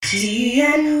Tea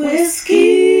and whiskey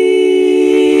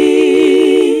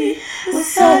with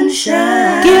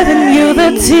sunshine. Giving you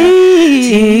the tea.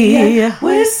 Tea and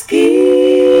whiskey.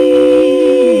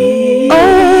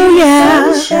 Oh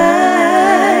yeah.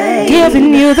 Sunshine.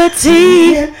 Giving you the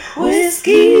tea. And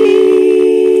whiskey.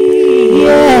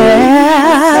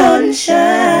 Yeah.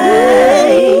 Sunshine.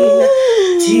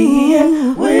 Tea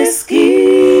and whiskey.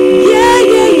 Yeah.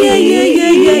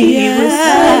 With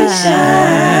sunshine.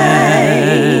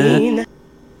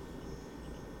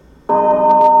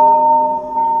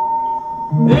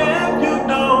 If you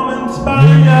don't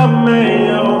inspire me,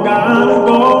 you gotta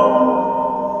go.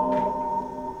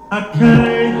 I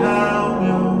can't have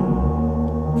you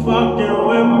fucking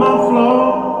with my flow.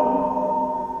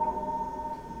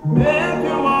 If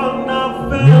you are not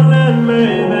feeling me,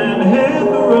 then hit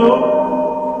the road.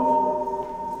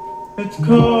 It's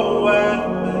cold with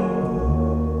me.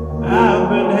 I've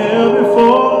been here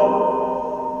before.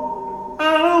 I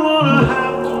don't wanna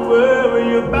have to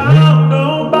worry about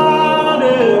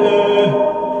nobody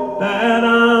that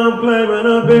I'm claiming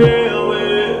to be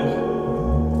with.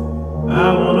 I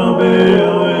wanna be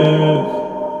with.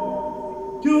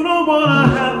 You don't wanna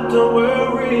have to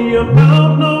worry about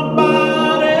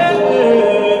nobody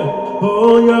who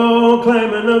you're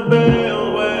claiming to be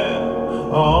with.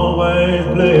 Always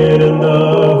played in the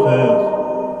fast.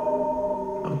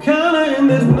 I'm kinda in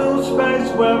this new space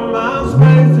where my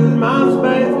space is my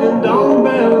space and don't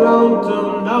belong to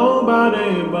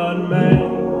nobody but me.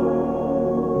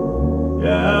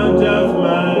 Yeah, just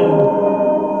me.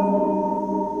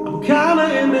 I'm kinda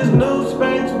in this new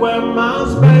space where my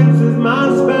space is my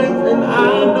space and I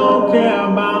don't care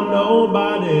about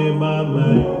nobody but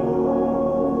me.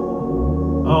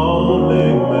 Only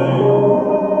me.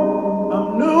 I'm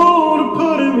new to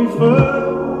putting me first.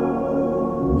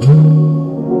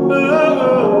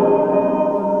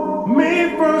 Me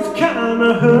first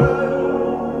kinda hurt.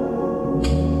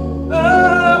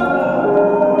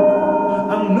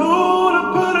 I'm new to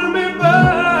putting me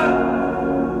back.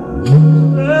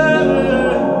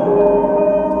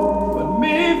 But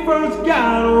me first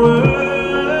gotta work.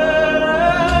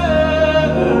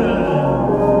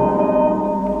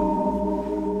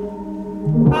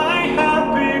 I have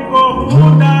people who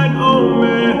died on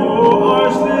me who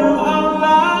are still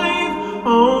alive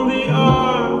on the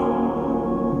earth.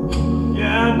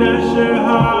 Yeah, that shit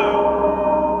hard.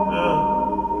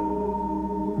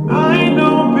 I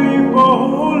know people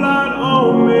who lied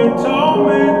on me, told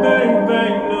me they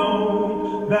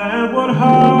knew that would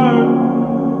hurt.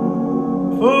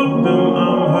 Fuck them,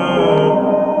 I'm hurt.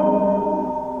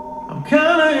 I'm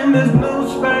kinda in this new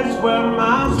space where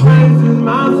my space is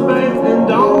my space and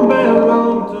don't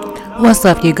belong to. What's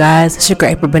up, you guys? It's your girl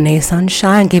April Benet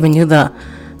Sunshine, giving you the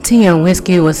tea and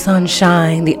whiskey with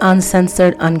sunshine, the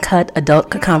uncensored, uncut adult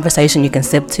conversation you can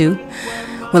sip to.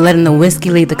 We're letting the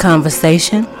whiskey lead the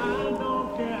conversation.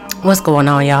 What's going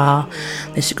on, y'all?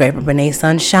 This is your girl April Benet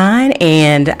Sunshine,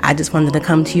 and I just wanted to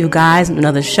come to you guys with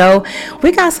another show.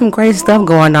 We got some great stuff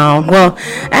going on. Well,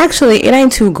 actually, it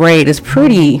ain't too great. It's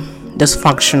pretty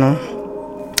dysfunctional.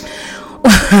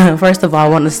 First of all, I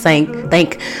want to thank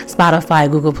Spotify,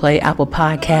 Google Play, Apple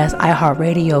Podcasts,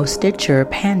 iHeartRadio, Stitcher,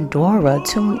 Pandora,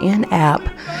 TuneIn app,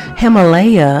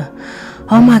 Himalaya.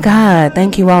 Oh my God,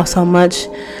 thank you all so much.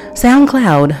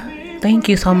 SoundCloud, thank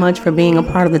you so much for being a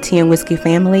part of the Tea and Whiskey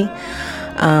family.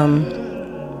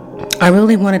 I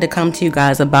really wanted to come to you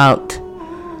guys about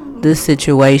this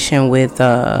situation with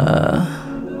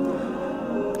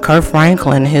Kirk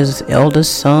Franklin, his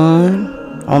eldest son,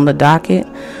 on the docket.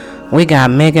 We got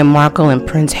Meghan Markle and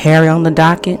Prince Harry on the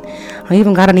docket. I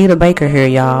even got Anita Baker here,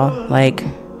 y'all.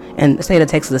 And the state of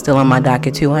Texas is still on my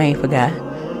docket, too. I ain't forgot.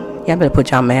 Y'all better put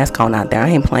y'all mask on out there. I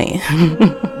ain't playing.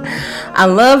 I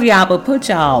love y'all, but put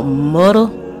y'all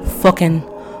motherfucking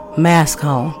mask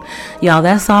on. Y'all,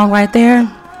 that song right there,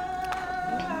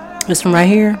 this one right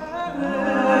here.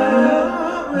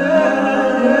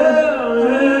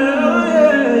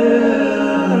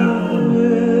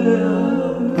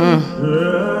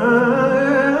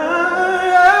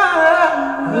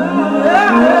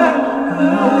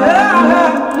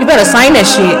 You better sign that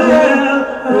shit.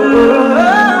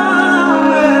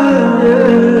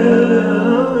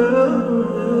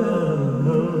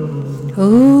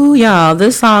 Ooh, y'all,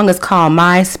 this song is called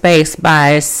My Space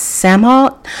by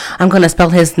Samoht. I'm going to spell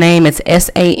his name. It's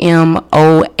Samoht.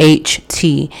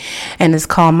 And it's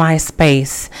called My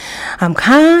Space. I'm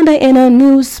kind of in a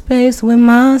new space with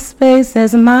my space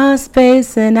as my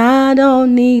space. And I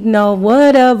don't need no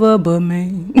whatever but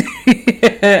me.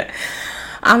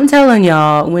 I'm telling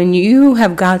y'all, when you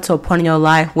have got to a point in your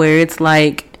life where it's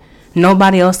like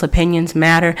Nobody else's opinions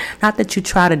matter. Not that you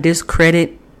try to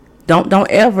discredit.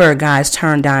 Don't ever, guys,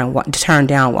 turn down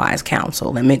wise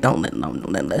counsel.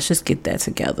 Let's just get that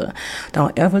together.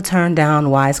 Don't ever turn down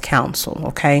wise counsel,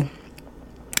 okay?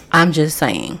 I'm just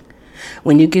saying,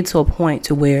 when you get to a point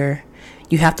to where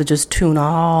you have to just tune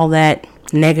all that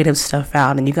negative stuff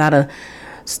out and you got to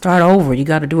start over, you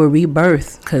got to do a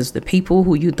rebirth, because the people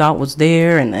who you thought was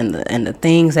there and the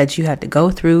things that you had to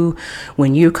go through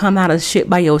when you come out of shit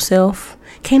by yourself,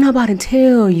 can't nobody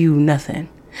tell you nothing,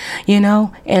 you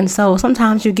know? And so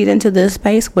sometimes you get into this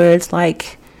space where it's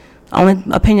like only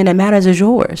opinion that matters is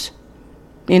yours,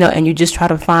 you know, and you just try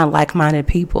to find like-minded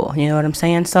people, you know what I'm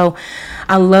saying? So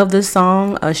I love this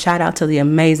song. A shout out to the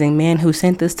amazing man who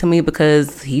sent this to me,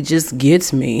 because he just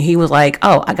gets me. He was like,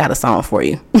 oh, I got a song for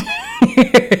you.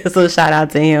 So shout out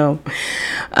to him.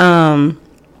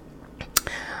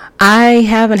 I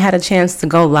haven't had a chance to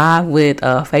go live with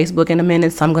Facebook in a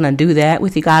minute, so I'm going to do that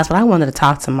with you guys. But I wanted to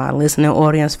talk to my listening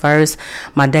audience first,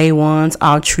 my day ones,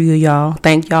 all three of y'all.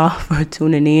 Thank y'all for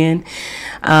tuning in.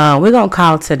 We're going to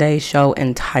call today's show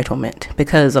Entitlement,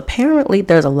 because apparently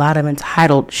there's a lot of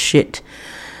entitled fuckery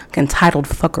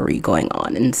going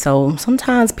on. And so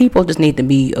sometimes people just need to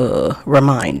be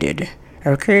reminded.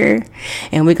 Okay,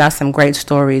 and we got some great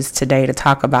stories today to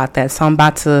talk about that. So I'm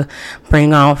about to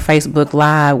bring on Facebook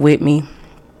Live with me,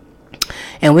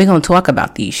 and we're gonna talk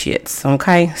about these shits.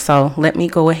 Okay, so let me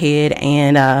go ahead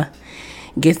and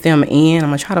get them in. I'm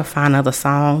gonna try to find another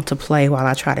song to play while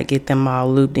I try to get them all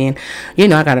looped in. You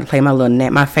know, I gotta play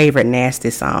my favorite nasty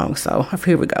song. So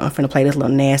here we go. I'm gonna play this little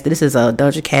nasty. This is a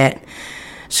Doja Cat,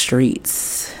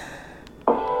 Streets.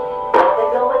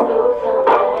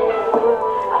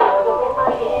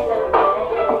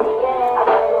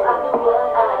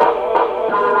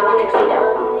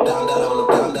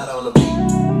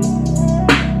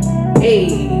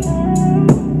 Hey.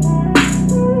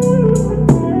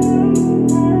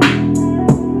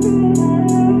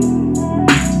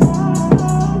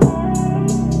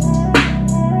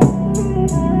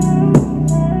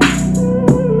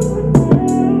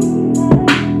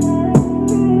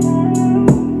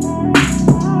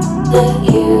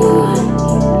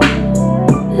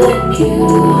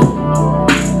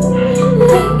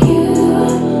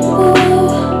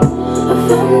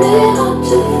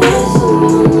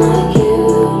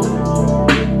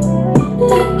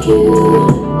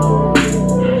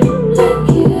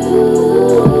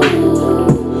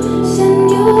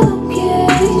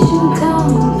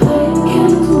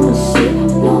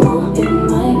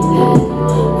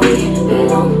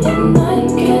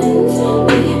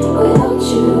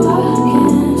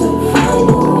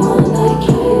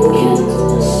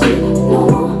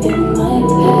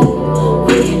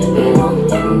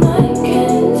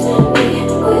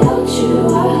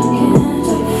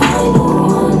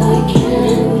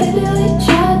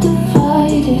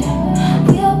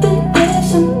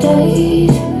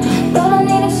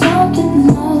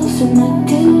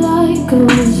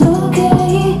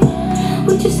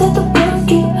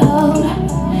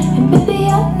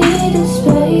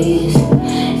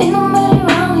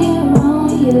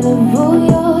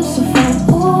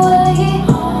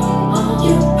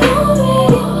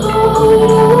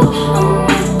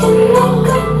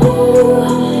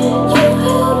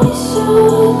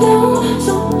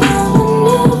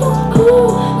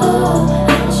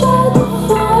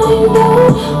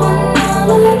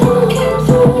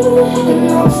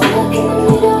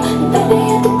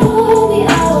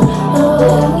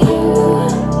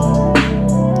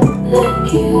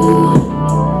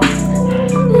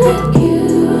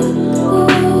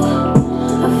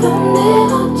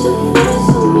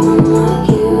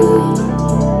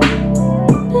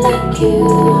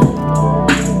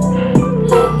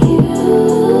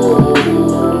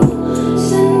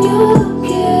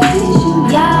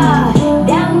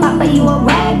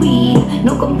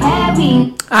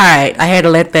 Alright, I had to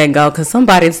let that go because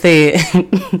somebody said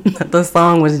the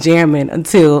song was jamming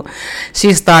until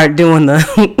she started doing the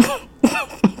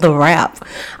the rap.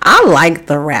 I like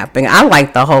the rapping. I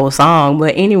like the whole song.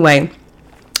 But anyway,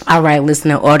 alright,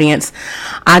 listening audience,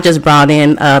 I just brought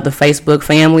in the Facebook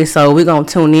family, so we're going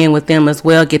to tune in with them as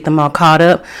well, get them all caught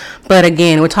up. But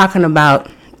again, we're talking about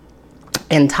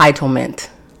entitlement.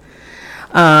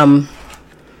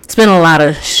 It's been a lot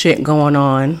of shit going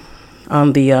on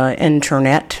the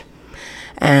internet,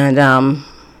 and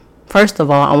first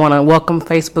of all, I want to welcome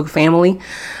Facebook family.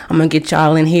 I'm gonna get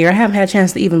y'all in here. I haven't had a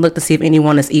chance to even look to see if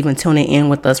anyone is even tuning in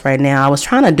with us right now. I was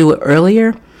trying to do it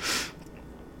earlier,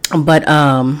 but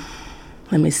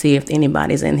let me see if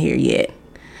anybody's in here yet.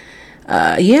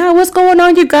 Yeah, what's going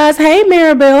on, you guys? Hey,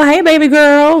 Maribel. Hey, baby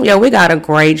girl. Yeah, we got a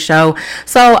great show.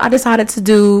 So I decided to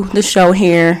do the show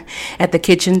here at the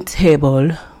kitchen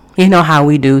table. You know how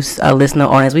we do, listener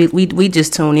audience. We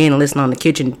just tune in and listen on the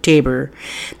kitchen table.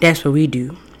 That's what we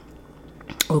do.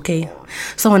 Okay.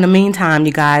 So in the meantime,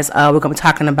 you guys, we're going to be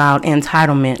talking about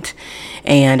entitlement.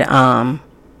 And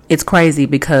it's crazy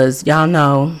because y'all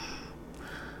know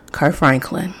Kirk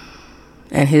Franklin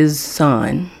and his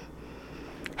son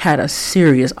had a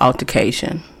serious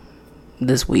altercation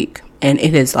this week, and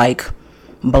it has like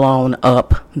blown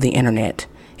up the internet.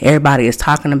 Everybody is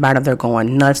talking about it. They're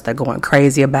going nuts. They're going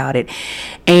crazy about it.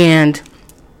 And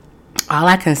all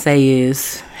I can say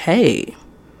is, hey,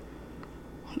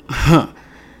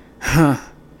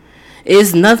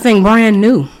 it's nothing brand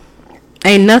new.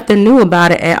 Ain't nothing new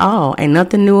about it at all. Ain't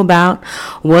nothing new about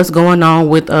what's going on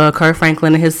with Kirk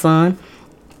Franklin and his son.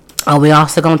 We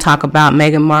also going to talk about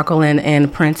Meghan Markle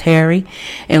and Prince Harry.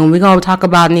 And we're going to talk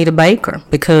about Anita Baker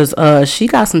because she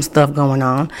got some stuff going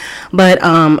on. But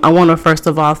I want to first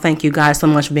of all thank you guys so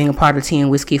much for being a part of Tea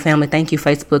and Whiskey family. Thank you,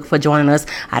 Facebook, for joining us.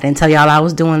 I didn't tell y'all I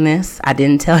was doing this. I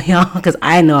didn't tell y'all because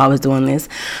I know I was doing this.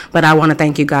 But I want to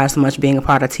thank you guys so much for being a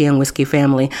part of Tea and Whiskey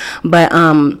family. But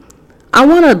I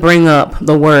want to bring up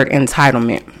the word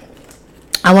entitlement.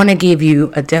 I want to give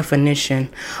you a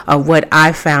definition of what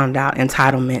I found out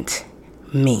entitlement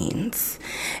means.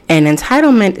 And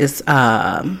entitlement is,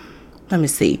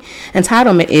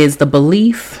 Entitlement is the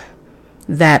belief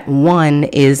that one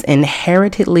is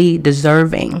inheritedly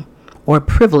deserving or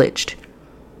privileged,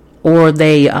 or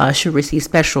they should receive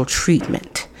special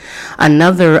treatment.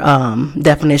 Another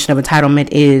definition of entitlement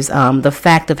is the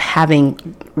fact of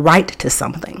having right to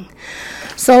something.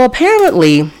 So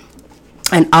apparently,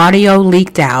 an audio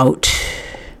leaked out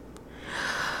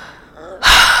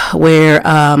where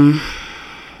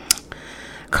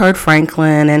Kirk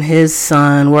Franklin and his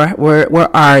son were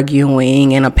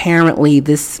arguing, and apparently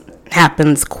this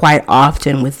happens quite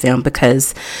often with them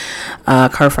because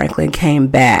Kirk Franklin came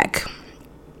back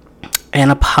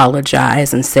and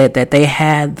apologized and said that they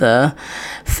had the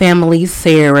family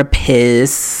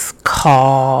therapist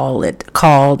called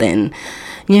and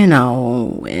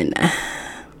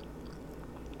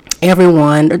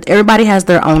everybody has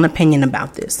their own opinion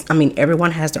about this. I mean,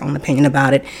 everyone has their own opinion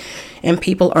about it, and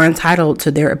people are entitled to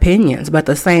their opinions. But at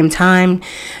the same time,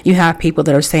 you have people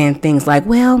that are saying things like,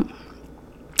 well,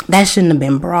 that shouldn't have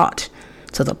been brought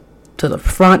to the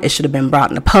front. It should have been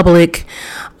brought in the public.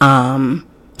 Some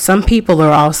people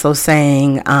are also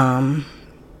saying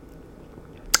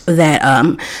that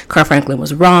Kirk Franklin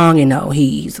was wrong.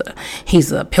 He's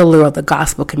a pillar of the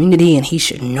gospel community, and he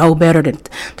should know better to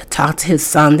talk to his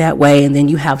son that way. And then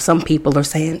you have some people are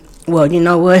saying, well, you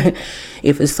know what?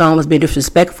 If his son was being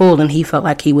disrespectful and he felt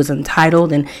like he was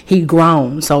entitled and he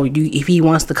grown, so if he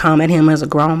wants to come at him as a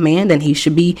grown man, then he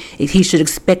should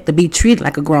expect to be treated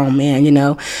like a grown man.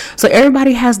 So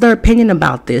everybody has their opinion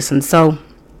about this, and so.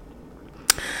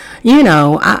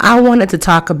 I wanted to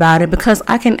talk about it because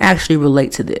I can actually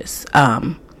relate to this.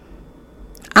 I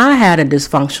had a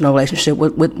dysfunctional relationship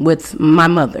with my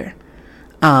mother.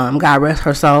 God rest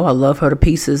her soul. I love her to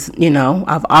pieces.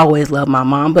 I've always loved my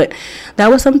mom, but there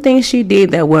were some things she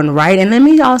did that weren't right. And let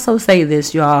me also say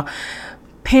this, y'all.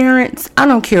 Parents, I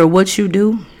don't care what you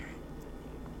do.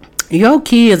 Your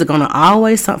kids are going to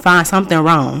always find something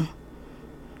wrong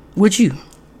with you.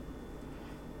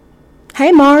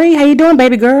 Hey, Mari, how you doing,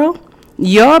 baby girl?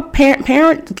 Your kids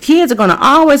are going to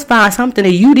always find something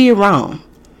that you did wrong.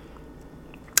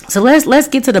 So let's just,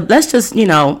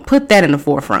 put that in the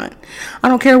forefront. I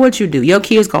don't care what you do. Your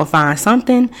kids going to find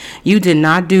something you did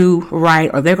not do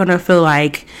right, or they're going to feel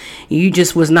like you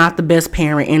just was not the best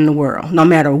parent in the world, no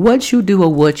matter what you do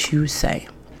or what you say.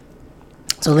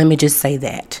 So let me just say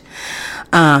that.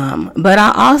 But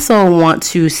I also want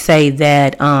to say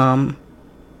that,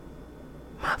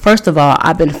 first of all,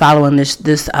 I've been following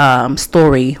this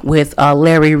story with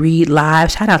Larry Reed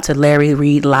Live. Shout out to Larry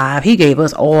Reed Live. He gave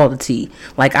us all the tea.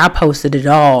 Like, I posted it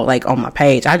all on my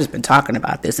page. I just been talking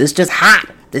about this. It's just hot.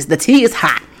 The tea is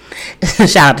hot.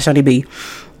 Shout out to Shoney B.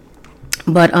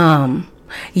 But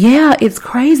yeah, it's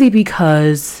crazy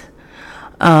because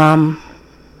Larry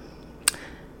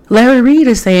Reed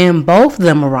is saying both of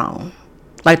them are wrong.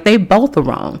 Like, they both are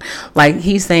wrong. Like,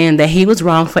 he's saying that he was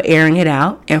wrong for airing it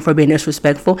out and for being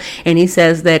disrespectful. And he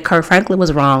says that Kirk Franklin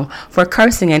was wrong for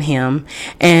cursing at him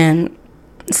and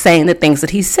saying the things that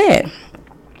he said.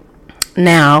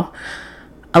 Now,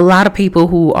 a lot of people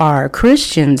who are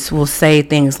Christians will say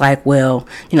things like, well,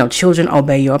 children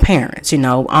obey your parents,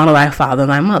 honor thy father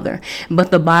and thy mother.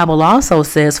 But the Bible also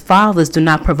says fathers do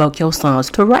not provoke your sons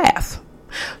to wrath.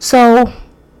 So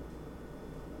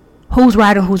Who's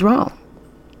right and who's wrong?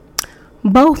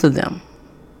 Both of them.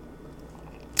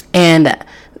 And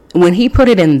when he put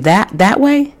it in that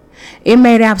way, it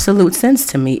made absolute sense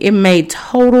to me. It made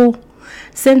total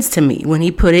sense to me when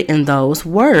he put it in those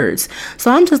words.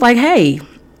 So I'm just like, hey,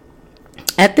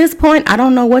 at this point, I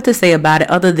don't know what to say about it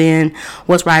other than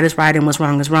what's right is right and what's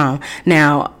wrong is wrong.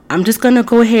 Now, I'm just going to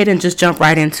go ahead and just jump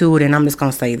right into it, and I'm just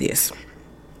going to say this.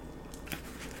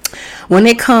 When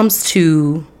it comes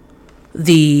to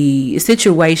the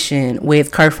situation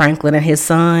with Kirk Franklin and his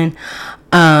son,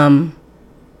 no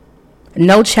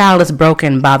child is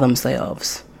broken by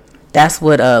themselves. That's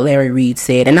what Larry Reed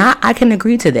said. And I can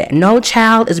agree to that. No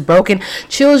child is broken.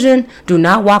 Children do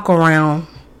not walk around.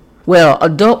 Well,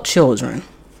 adult children.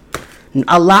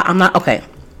 Okay.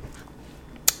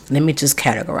 Let me just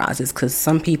categorize this because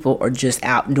some people are just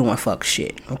out doing fuck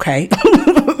shit. Okay?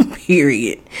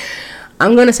 Period.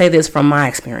 I'm going to say this from my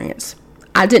experience.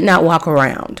 I did not walk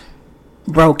around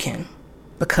broken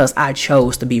because I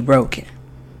chose to be broken.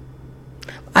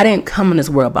 I didn't come in this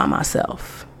world by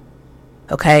myself.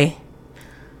 Okay?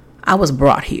 I was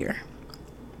brought here.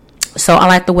 So I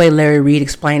like the way Larry Reed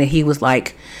explained it. He was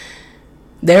like,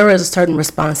 there is a certain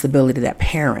responsibility that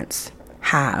parents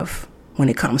have when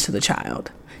it comes to the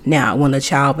child. Now, when the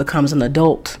child becomes an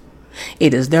adult,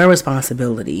 it is their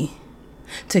responsibility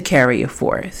to carry it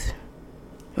forth.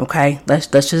 Okay? Let's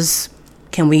just,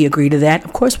 can we agree to that?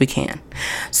 Of course we can.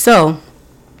 So,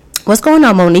 what's going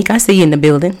on, Monique? I see you in the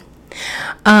building.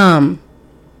 So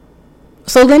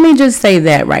let me just say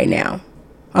that right now.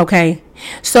 Okay?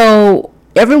 So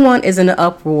everyone is in an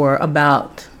uproar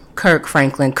about Kirk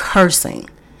Franklin cursing.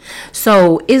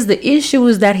 So is the issue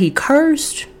is that he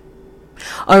cursed?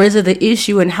 Or is it the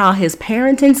issue in how his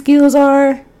parenting skills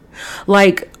are?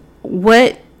 Like,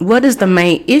 what is the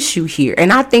main issue here?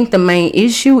 And I think the main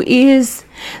issue is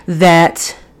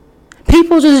that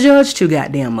people just judge too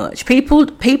goddamn much.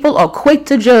 People are quick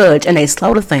to judge and they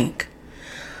slow to think.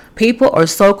 People are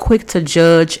so quick to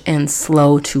judge and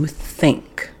slow to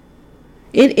think.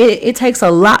 It takes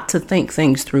a lot to think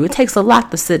things through. It takes a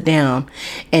lot to sit down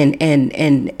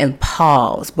and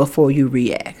pause before you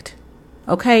react.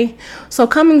 Okay? So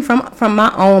coming from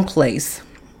my own place,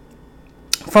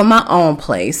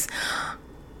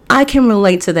 I can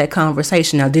relate to that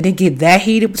conversation. Now, did it get that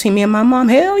heated between me and my mom?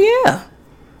 Hell yeah.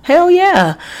 Hell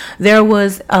yeah. There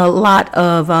was a lot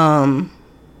of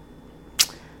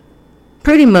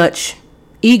pretty much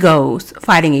egos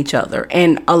fighting each other.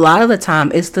 And a lot of the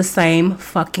time, it's the same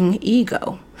fucking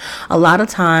ego. A lot of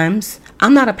times,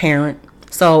 I'm not a parent,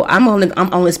 so I'm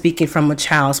only speaking from a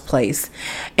child's place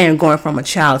and going from a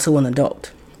child to an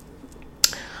adult.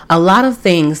 A lot of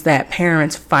things that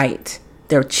parents fight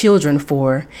their children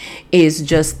for is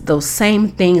just those same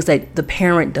things that the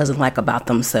parent doesn't like about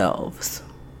themselves.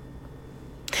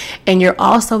 And you're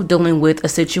also dealing with a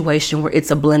situation where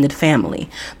it's a blended family.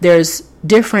 There's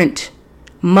different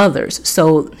mothers.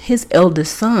 So his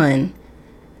eldest son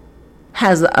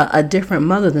has a different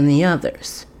mother than the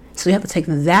others. So you have to take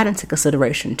that into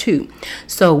consideration too.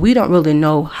 So we don't really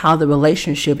know how the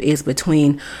relationship is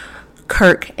between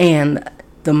Kirk and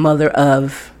the mother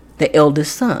of the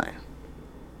eldest son.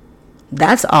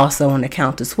 That's also on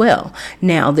account as well.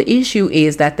 Now, the issue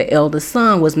is that the eldest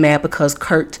son was mad because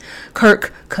Kirk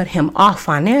cut him off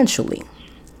financially.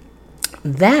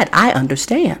 That I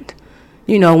understand.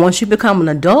 You know, once you become an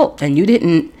adult and you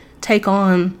didn't take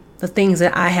on the things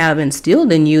that I have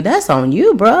instilled in you, that's on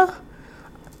you, bruh.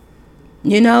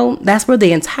 You know, that's where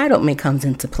the entitlement comes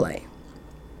into play.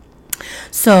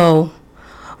 So,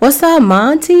 what's up,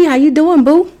 Monty? How you doing,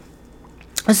 boo?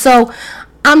 So,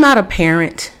 I'm not a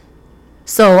parent.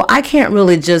 So I can't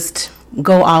really just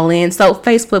go all in. So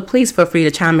Facebook, please feel free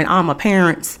to chime in. All my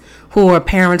parents who are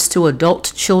parents to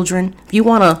adult children, if you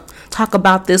want to talk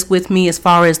about this with me as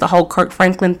far as the whole Kirk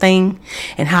Franklin thing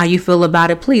and how you feel about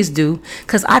it, please do.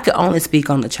 Because I could only speak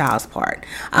on the child's part.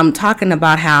 I'm talking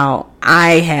about how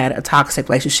I had a toxic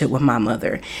relationship with my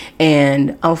mother.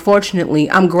 And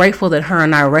unfortunately, I'm grateful that her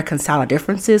and I reconciled our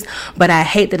differences. But I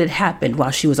hate that it happened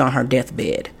while she was on her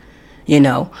deathbed. You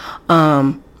know,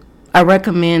 I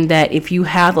recommend that if you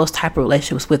have those type of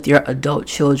relationships with your adult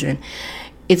children,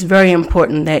 it's very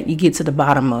important that you get to the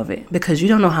bottom of it because you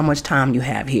don't know how much time you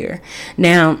have here.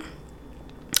 Now,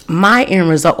 my end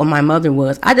result with my mother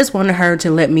was I just wanted her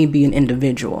to let me be an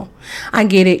individual. I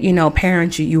get it, you know,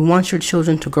 parents, you want your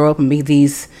children to grow up and be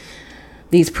these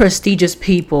prestigious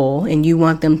people, and you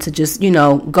want them to just, you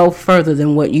know, go further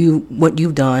than what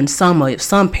you've done.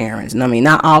 Some parents, and I mean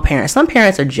not all parents. Some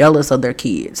parents are jealous of their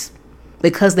kids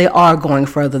because they are going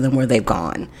further than where they've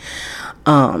gone.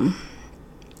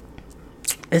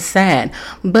 It's sad.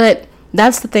 But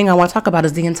that's the thing I want to talk about,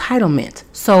 is the entitlement.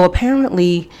 So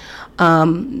apparently,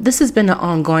 this has been an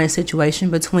ongoing situation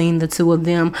between the two of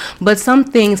them, but some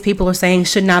things people are saying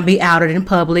should not be outed in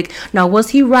public. Now, was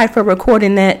he right for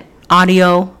recording that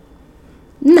audio?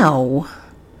 No.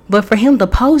 But for him to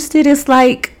post it, it's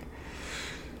like,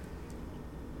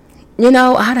 you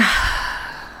know, I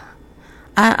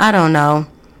don't know.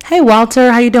 Hey,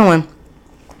 Walter, how you doing?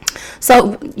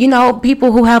 So, you know,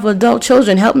 people who have adult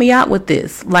children, help me out with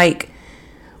this. Like,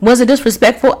 was it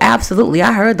disrespectful? Absolutely.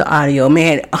 I heard the audio,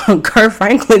 man. Kurt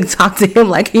Franklin talked to him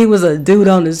like he was a dude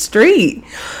on the street.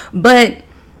 But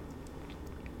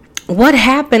what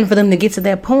happened for them to get to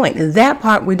that point? That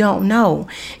part we don't know.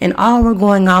 And all we're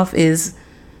going off is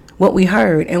what we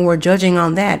heard, and we're judging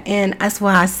on that. And that's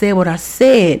why I said what I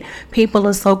said. People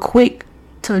are so quick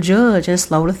to judge and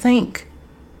slow to think.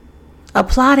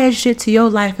 Apply that shit to your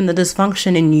life and the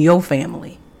dysfunction in your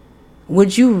family.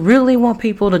 Would you really want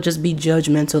people to just be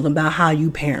judgmental about how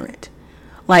you parent?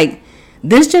 Like,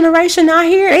 this generation out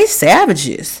here, they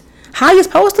savages. How you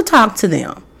supposed to talk to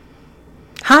them?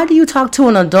 How do you talk to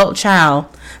an adult child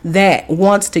that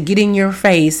wants to get in your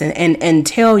face and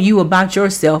tell you about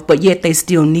yourself, but yet they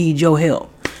still need your help?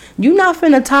 You're not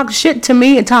finna talk shit to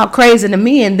me and talk crazy to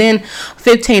me, and then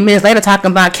 15 minutes later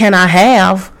talking about can I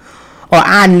have or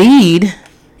I need.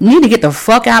 You need to get the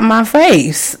fuck out of my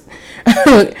face.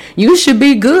 You should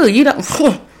be good. You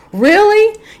don't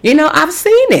really? You know, I've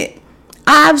seen it.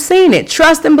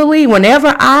 Trust and believe.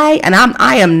 Whenever I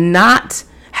am not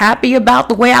happy about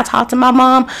the way I talk to my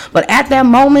mom, but at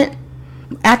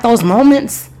those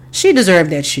moments, she deserved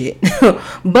that shit.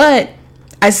 But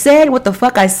I said what the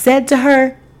fuck I said to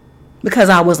her because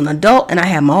I was an adult and I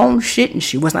had my own shit and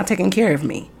she was not taking care of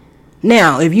me.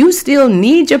 Now, if you still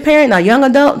need your parent, a young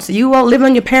adult, so you won't live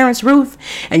on your parents' roof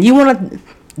and you want to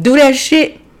do that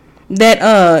shit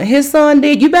that his son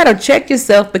did, you better check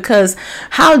yourself, because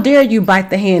how dare you bite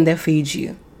the hand that feeds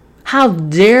you? How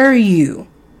dare you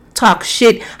talk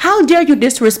shit? How dare you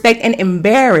disrespect and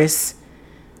embarrass,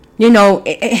 you know,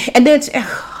 and then,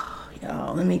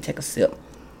 y'all, let me take a sip.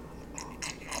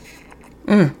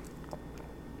 Hey,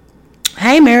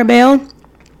 Maribel,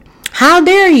 how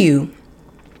dare you?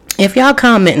 If y'all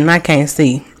commenting, I can't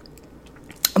see,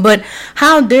 but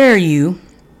how dare you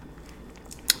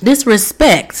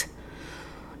disrespect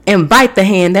and bite the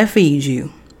hand that feeds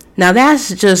you? Now that's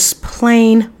just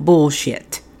plain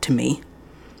bullshit to me.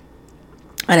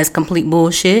 That is complete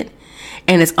bullshit,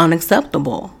 and it's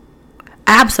unacceptable.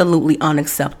 Absolutely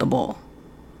unacceptable.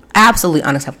 Absolutely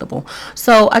unacceptable.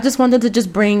 So I just wanted to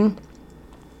just bring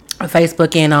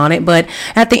Facebook in on it, but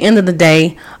at the end of the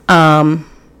day,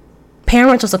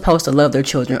 parents are supposed to love their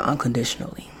children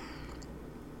unconditionally,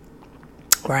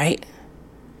 right?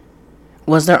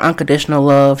 Was there unconditional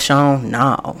love shown?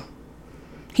 No.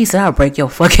 He said, I'll break your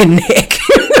fucking neck. He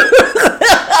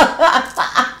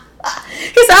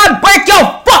said, I'll break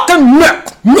your fucking neck.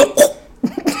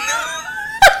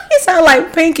 He sounded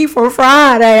like Pinky from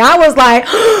Friday. I was like,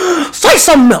 say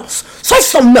something else. Say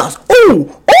something else. Ooh.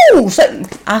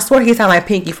 I swear he sounded like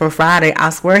Pinky from Friday. I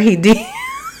swear he did.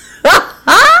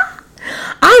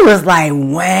 I was like,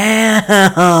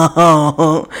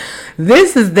 wow,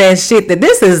 this is that shit that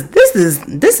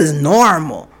this is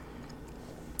normal.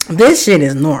 This shit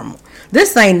is normal.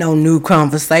 This ain't no new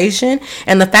conversation.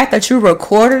 And the fact that you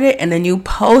recorded it and then you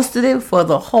posted it for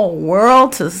the whole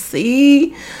world to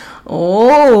see.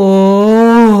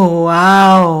 Oh,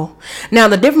 wow. Now,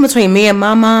 the difference between me and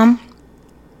my mom.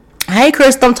 Hey,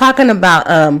 Chris, I'm talking about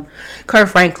Kurt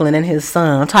Franklin and his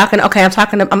son. I'm trying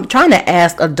to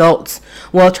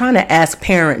ask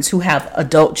parents who have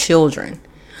adult children,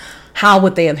 how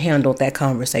would they have handled that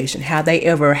conversation? Have they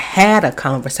ever had a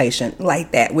conversation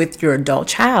like that with your adult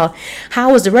child?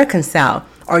 How was it reconciled?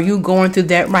 Are you going through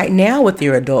that right now with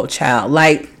your adult child?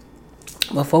 Like,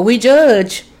 before we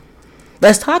judge,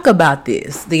 let's talk about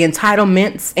this. The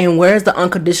entitlements and where's the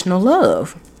unconditional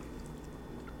love?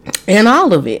 And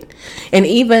all of it. And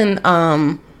even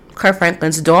Kurt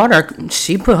Franklin's daughter,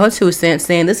 she put her 2 cents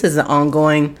saying this is an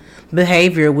ongoing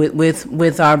behavior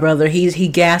with our brother. He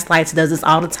gaslights, does this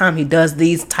all the time. He does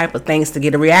these type of things to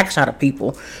get a reaction out of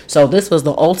people. So this was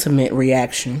the ultimate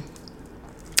reaction.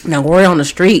 Now, word on the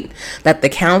street that the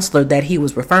counselor that he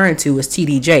was referring to is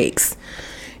T.D. Jakes.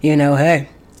 You know, hey,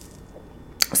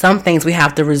 some things we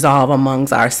have to resolve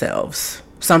amongst ourselves.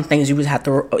 Some things you would have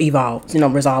to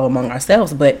resolve among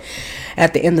ourselves. But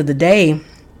at the end of the day,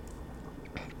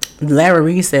 Larry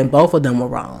Reed said both of them were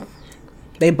wrong.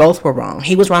 They both were wrong.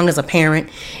 He was wrong as a parent,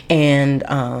 and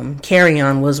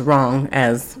Carrion was wrong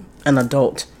as an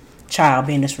adult child,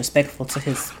 being disrespectful to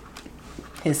his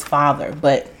father.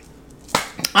 But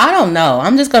I don't know.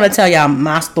 I'm just gonna tell y'all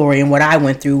my story and what I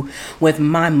went through with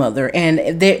my mother.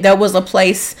 And there was a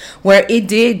place where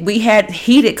we had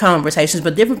heated conversations,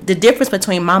 but the difference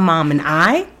between my mom and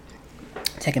I,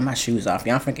 taking my shoes off,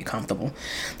 y'all freaking comfortable.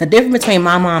 The difference between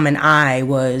my mom and I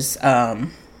was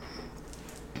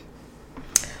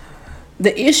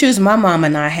the issues my mom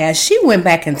and I had. She went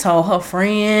back and told her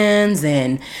friends,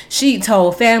 and she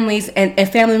told families and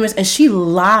family members, and she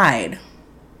lied.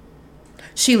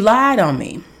 She lied on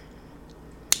me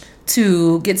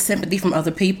to get sympathy from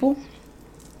other people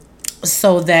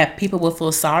so that people would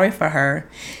feel sorry for her.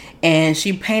 And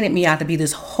she painted me out to be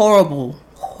this horrible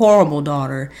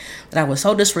daughter, that I was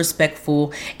so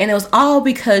disrespectful. And it was all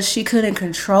because she couldn't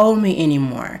control me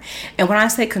anymore. And when I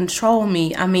say control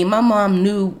me, I mean my mom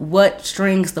knew what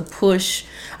strings to pull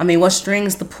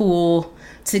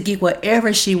to get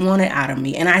whatever she wanted out of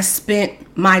me. And I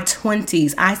spent my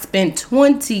 20s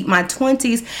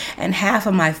and half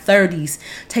of my 30s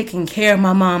taking care of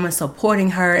my mom and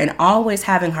supporting her and always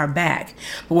having her back.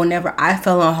 But whenever I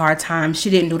fell on hard times,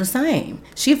 she didn't do the same.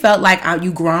 She felt like,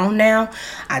 you grown now,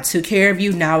 I took care of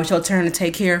you, now it's your turn to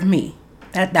take care of me.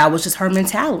 That was just her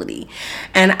mentality.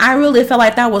 And I really felt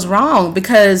like that was wrong,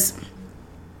 because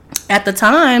at the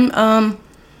time, I'm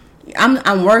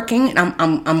working.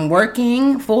 I'm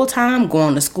working full time,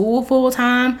 going to school full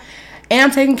time, and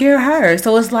I'm taking care of her.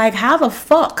 So it's like, how the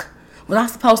fuck was I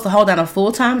supposed to hold down a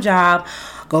full time job,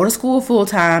 go to school full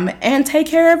time, and take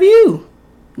care of you?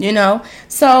 You know,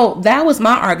 so that was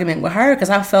my argument with her, because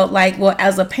I felt like, well,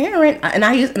 as a parent, and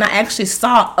I actually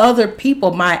saw other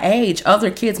people my age, other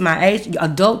kids my age,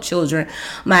 adult children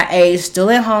my age, still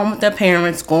at home with their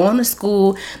parents, going to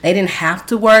school. They didn't have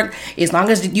to work, as long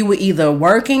as you were either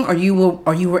working or you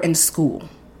were in school.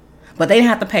 But they didn't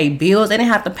have to pay bills. They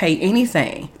didn't have to pay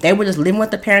anything. They were just living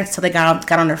with the parents till they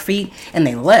got on their feet and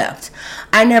they left.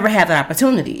 I never had that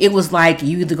opportunity. It was like,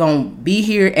 you either gonna be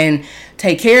here and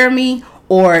take care of me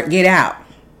or get out.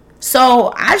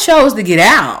 So I chose to get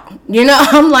out. You know,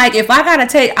 I'm like, if I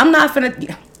gotta I'm not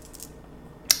finna.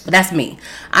 But that's me.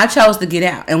 I chose to get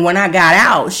out. And when I got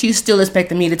out, she's still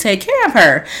expecting me to take care of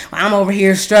her. I'm over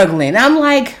here struggling. I'm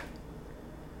like,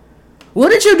 what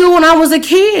did you do when I was a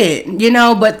kid? You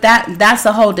know, but that's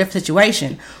a whole different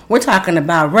situation. We're talking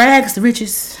about rags to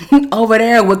riches over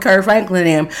there with Kirk Franklin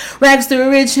and them. Rags to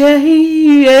riches.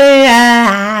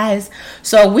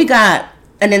 So we got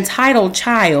an entitled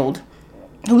child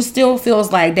who still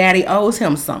feels like daddy owes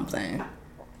him something,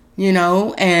 you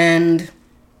know. And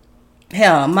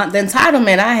hell, the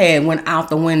entitlement I had went out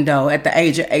the window at the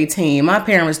age of 18. My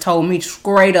parents told me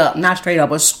straight up, not straight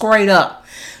up, but straight up,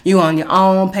 you on your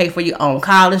own, pay for your own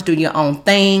college, do your own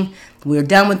thing. We're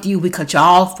done with you. We cut you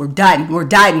off. We're done.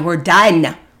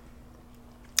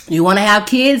 You want to have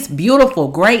kids? Beautiful,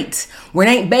 great. We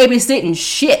ain't babysitting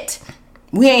shit.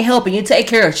 We ain't helping you take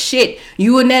care of shit.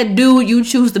 You and that dude you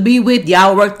choose to be with,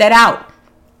 y'all work that out.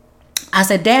 I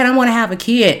said, Dad, I want to have a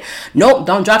kid. Nope,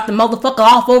 don't drop the motherfucker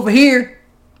off over here.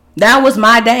 That was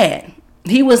my dad.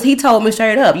 He told me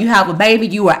straight up, you have a baby,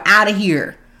 you are out of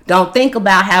here. Don't think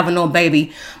about having no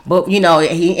baby. But, you know,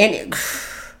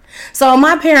 so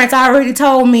my parents already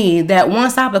told me that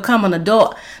once I become an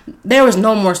adult, there was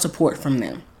no more support from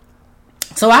them.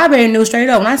 So I already knew straight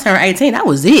up, when I turned 18, that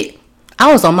was it. I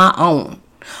was on my own.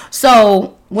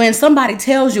 So when somebody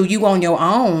tells you you on your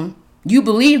own, you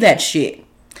believe that shit.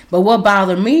 But what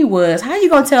bothered me was, how you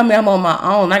gonna tell me I'm on my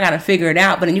own? I gotta figure it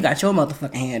out, but then you got your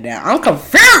motherfucking hand down. I'm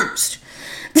confused.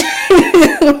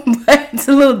 But it's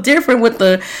a little different with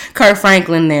the Kirk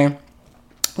Franklin there.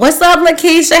 What's up,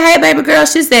 Lakeisha? Hey, baby girl.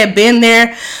 She said, been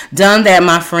there, done that,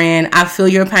 my friend. I feel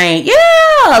your pain.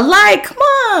 Yeah, like, come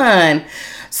on.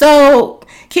 So,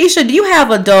 Keisha, do you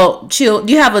have adult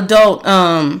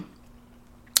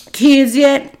kids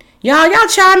yet? Y'all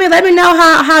chime in. Let me know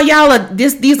how y'all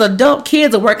these adult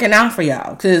kids are working out for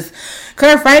y'all. Because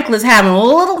Kirk Franklin's having a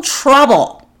little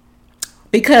trouble.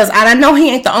 Because I know he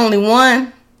ain't the only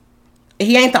one.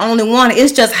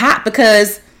 It's just hot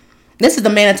because this is the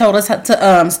man that told us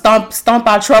to stomp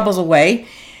our troubles away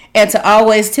and to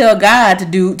always tell God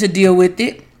to deal with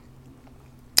it.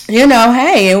 You know,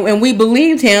 hey, and we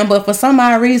believed him, but for some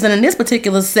odd reason in this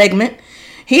particular segment,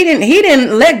 he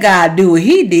didn't let God do it.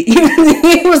 He did.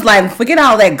 He was like, forget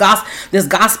all that this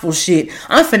gospel shit.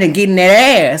 I'm finna get in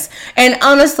that ass. And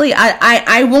honestly,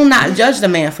 I will not judge the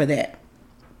man for that.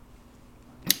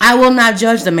 I will not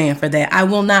judge the man for that. I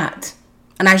will not.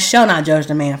 And I shall not judge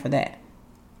the man for that.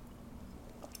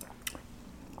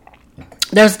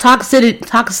 There's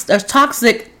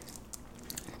toxic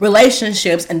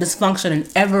relationships and dysfunction in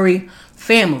every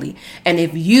family. And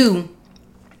if you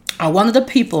are one of the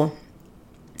people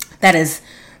that is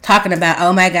talking about,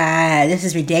 oh my God, this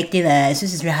is ridiculous.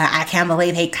 This is, I can't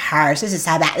believe he cursed. This is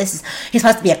how that, he's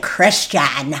supposed to be a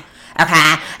Christian.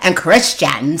 Okay? And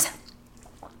Christians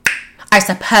are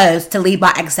supposed to lead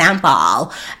by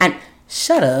example. And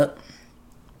shut up.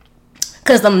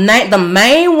 Because the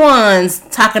main ones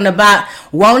talking about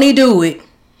won't he do it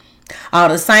are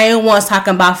the same ones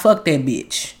talking about fuck that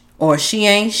bitch. Or she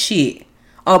ain't shit.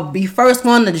 Or be first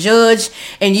one to judge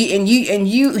and you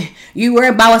worry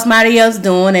about what somebody else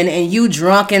doing and you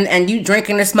drunk and you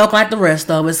drinking and smoking like the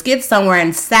rest of us. Get somewhere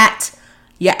and sat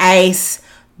your ass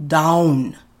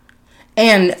down.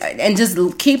 And just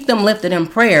keep them lifted in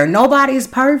prayer. Nobody's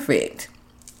perfect.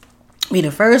 Be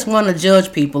the first one to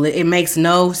judge people. It makes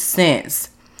no sense.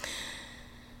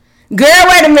 Girl,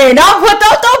 wait a minute.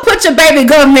 Don't put your baby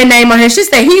government name on here. She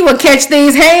said he would catch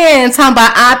these hands. Talking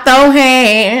about I throw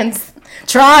hands.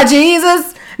 Try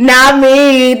Jesus, not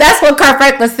me. That's what Kirk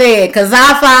Franklin said. Cause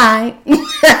I fight.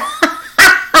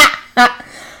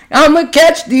 I'ma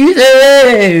catch these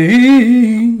hands.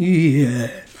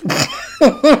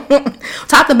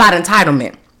 Talk about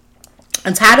entitlement.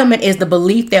 Entitlement is the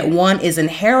belief that one is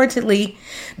inherently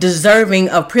deserving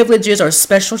of privileges or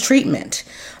special treatment.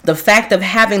 The fact of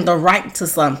having the right to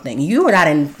something. You are not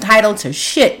entitled to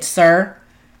shit, sir.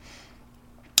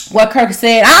 What Kirk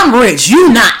said, I'm rich,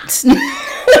 you not.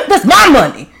 That's my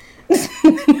money.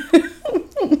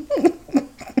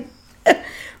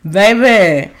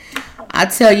 Baby, I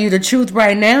tell you the truth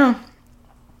right now.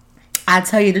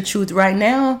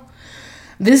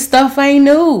 This stuff ain't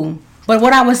new. But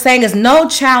what I was saying is no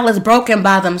child is broken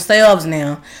by themselves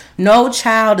now. No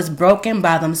child is broken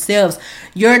by themselves.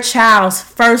 Your child's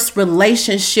first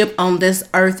relationship on this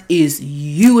earth is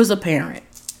you as a parent.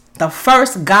 The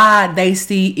first God they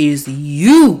see is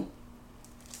you.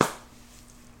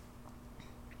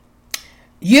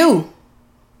 You.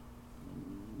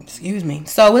 Excuse me.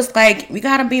 So it's like we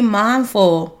got to be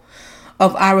mindful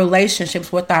of our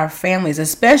relationships with our families,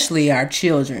 especially our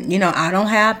children. You know, I don't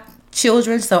have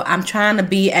children, so I'm trying to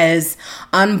be as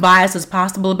unbiased as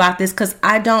possible about this because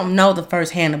I don't know the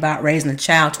first hand about raising a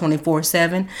child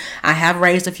 24/7. I have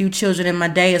raised a few children in my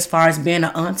day as far as being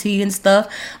an auntie and stuff,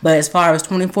 but as far as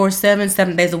 24/7,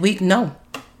 7 days a week, no.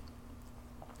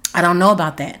 I don't know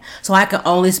about that. So I can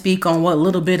only speak on what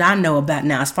little bit I know about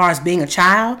now. As far as being a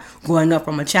child, growing up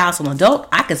from a child to an adult,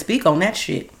 I can speak on that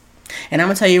shit. And I'm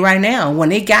going to tell you right now,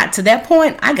 when it got to that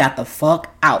point, I got the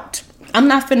fuck out. I'm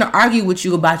not finna argue with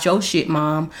you about your shit,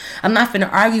 Mom. I'm not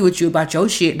finna argue with you about your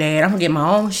shit, Dad. I'm gonna get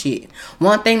my own shit.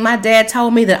 One thing my dad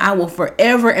told me that I will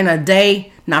forever and a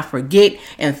day not forget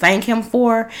and thank him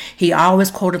for, he always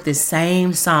quoted this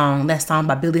same song, that song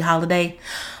by Billie Holiday.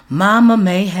 Mama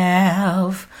may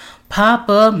have,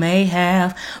 Papa may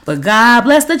have, but God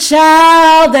bless the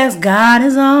child that's got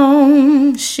his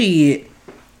own shit.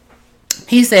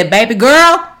 He said, baby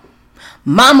girl,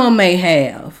 Mama may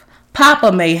have,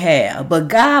 Papa may have, but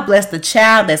God bless the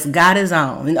child that's got his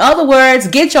own. In other words,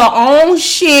 get your own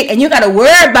shit and you got to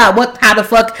worry about how the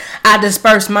fuck I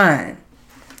disperse mine.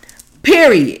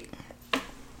 Period.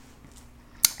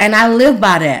 And I live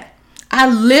by that. I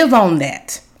live on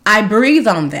that. I breathe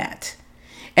on that.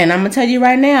 And I'm going to tell you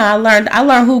right now, I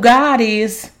learned who God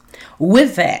is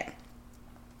with that.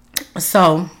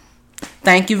 So,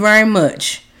 thank you very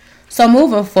much. So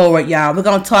moving forward, y'all, we're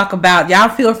going to talk about, y'all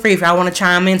feel free if y'all want to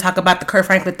chime in, talk about the Kirk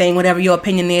Franklin thing, whatever your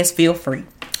opinion is, feel free.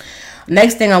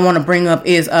 Next thing I want to bring up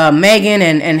is Meghan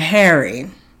and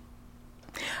Harry.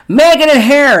 Meghan and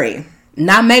Harry,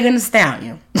 not Megan Thee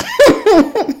Stallion.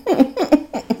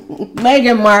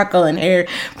 Meghan Markle and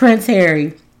Prince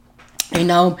Harry. You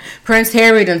know, Prince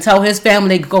Harry done told his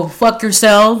family to go fuck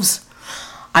yourselves.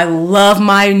 I love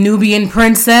my Nubian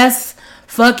princess.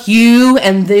 Fuck you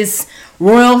and this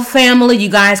royal family. You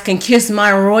guys can kiss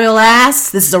my royal ass.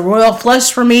 This is a royal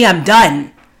flush for me. I'm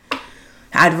done.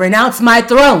 I'd renounce my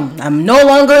throne. I'm no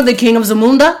longer the king of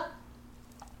Zamunda.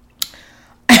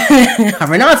 I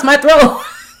renounced my throne.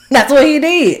 That's what he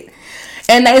did.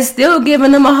 And they're still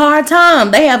giving them a hard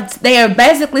time. They have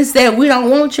basically said, we don't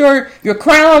want your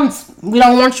crowns. We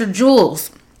don't want your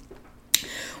jewels.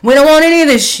 We don't want any of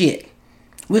this shit.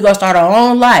 We're going to start our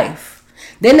own life.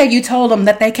 Then you told them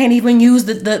that they can't even use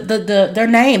their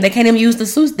name. They can't even use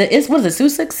what is it,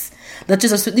 Sussex?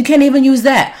 You can't even use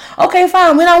that. Okay,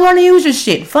 fine. We don't want to use your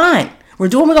shit. Fine. We're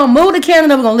going to move to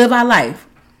Canada. We're going to live our life.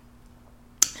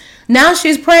 Now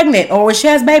she's pregnant or she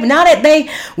has a baby. Now that they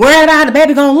worried about how the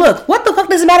baby going to look. What the fuck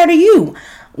does it matter to you?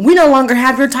 We no longer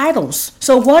have your titles.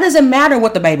 So what does it matter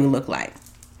what the baby look like?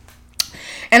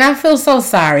 And I feel so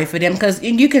sorry for them because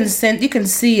you can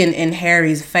see in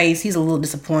Harry's face he's a little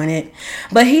disappointed,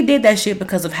 but he did that shit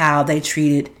because of how they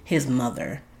treated his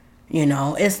mother. You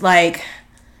know, it's like,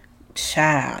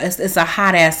 child, it's a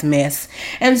hot ass mess.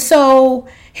 And so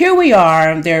here we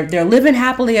are. They're living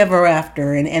happily ever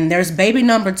after, and there's baby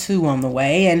number 2 on the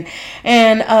way, and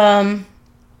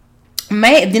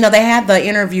they had the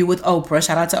interview with Oprah.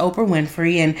 Shout out to Oprah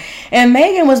Winfrey. And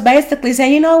Meghan was basically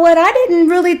saying, you know what? I didn't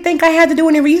really think I had to do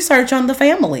any research on the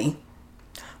family.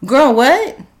 Girl,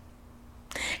 what?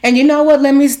 And you know what?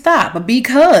 Let me stop.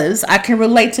 Because I can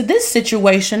relate to this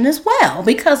situation as well.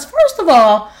 Because first of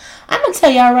all, I'm going to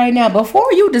tell y'all right now,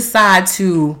 before you decide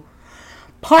to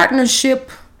partnership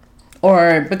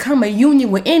or become a union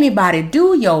with anybody,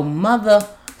 do your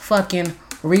motherfucking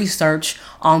research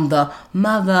on the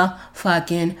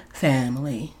motherfucking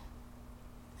family.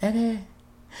 Okay?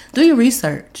 Do your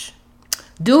research.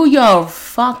 Do your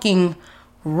fucking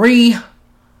research.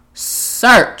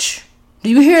 Do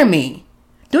you hear me?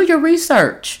 Do your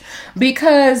research.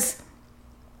 Because,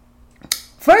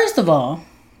 first of all,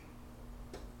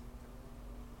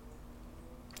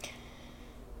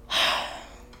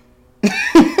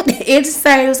 it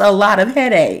saves a lot of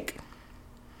headache.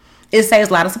 It saves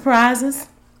a lot of surprises.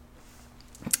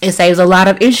 It saves a lot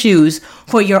of issues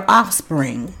for your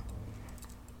offspring.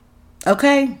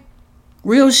 Okay?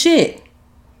 Real shit.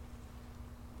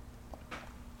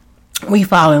 We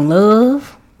fall in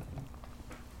love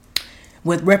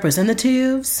with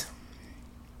representatives.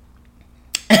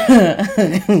 We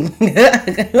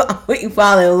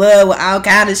fall in love with all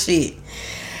kind of shit.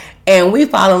 And we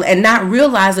follow and not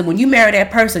realizing when you marry that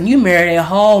person, you marry their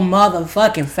whole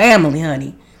motherfucking family,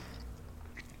 honey.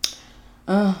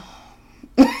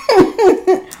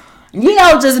 You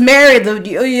don't just marry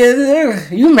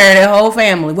you marry their whole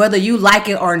family, whether you like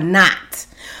it or not.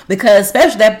 Because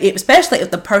especially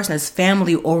if the person is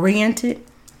family oriented.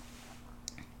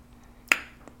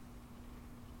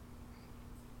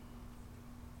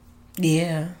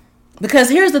 Yeah. Because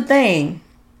here's the thing.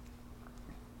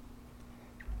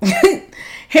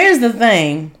 Here's the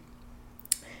thing.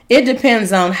 It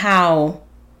depends on how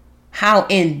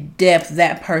in depth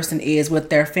that person is with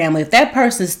their family. If that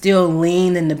person still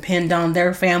lean and depend on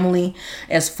their family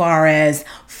as far as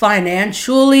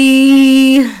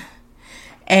financially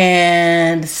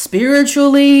and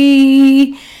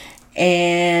spiritually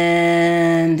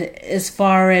and as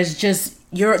far as just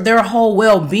their whole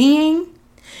well-being,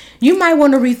 you might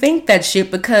want to rethink that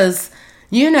shit because,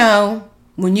 you know,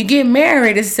 when you get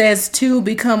married, it says 2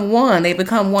 become 1. They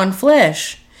become one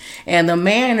flesh. And the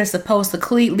man is supposed to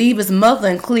leave his mother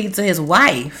and cleave to his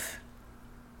wife.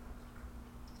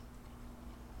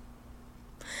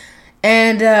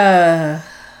 And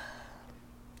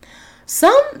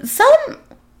some men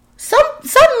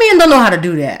don't know how to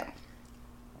do that.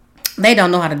 They don't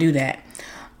know how to do that.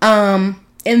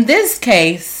 In this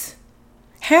case,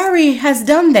 Harry has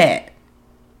done that.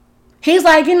 He's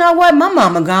like, you know what? My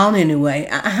mama gone anyway.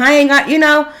 I ain't got, you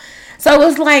know. So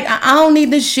it's like, I don't need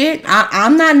this shit.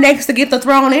 I'm not next to get the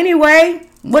throne anyway.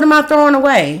 What am I throwing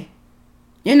away?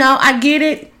 You know, I get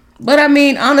it. But I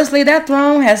mean, honestly, that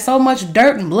throne has so much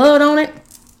dirt and blood on it.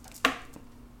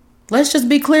 Let's just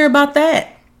be clear about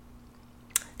that.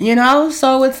 You know,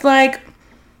 so it's like,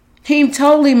 he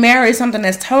totally married something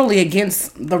that's totally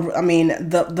against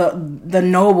the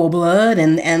noble blood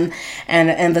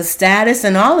and the status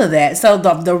and all of that. So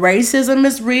the racism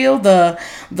is real, the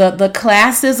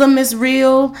classism is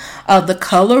real, the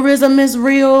colorism is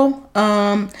real.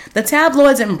 The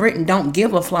tabloids in Britain don't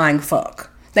give a flying fuck.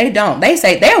 They don't. They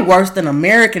say they're worse than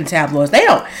American tabloids. They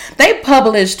don't. They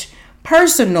published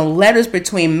personal letters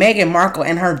between Meghan Markle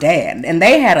and her dad, and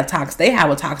they have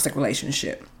a toxic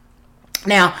relationship.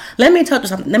 Now, let me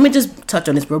just touch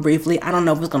on this real briefly. I don't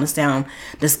know if it's going to sound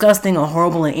disgusting or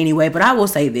horrible in any way, but I will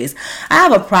say this. I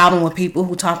have a problem with people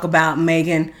who talk about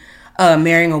Meghan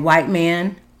marrying a white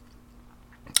man.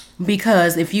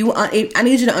 Because I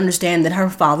need you to understand that her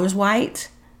father's white.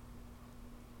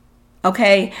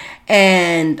 Okay?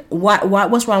 And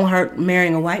what's wrong with her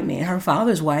marrying a white man? Her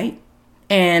father's white.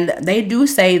 And they do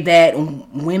say that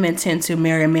women tend to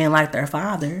marry men like their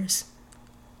fathers.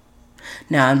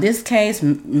 Now, in this case,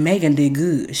 Meghan did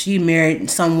good. She married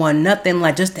someone, nothing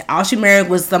like all she married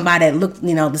was somebody that looked,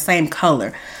 the same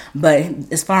color.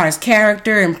 But as far as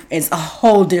character, it's a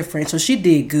whole different. So she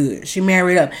did good. She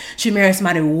married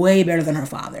somebody way better than her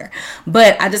father.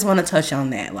 But I just want to touch on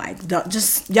that. Like,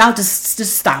 just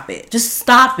stop it. Just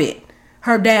stop it.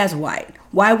 Her dad's white.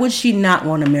 Why would she not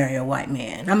want to marry a white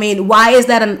man? I mean, why is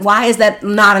that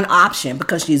not an option?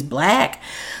 Because she's black?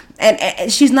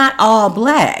 And she's not all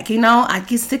black, you know. I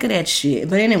get sick of that shit.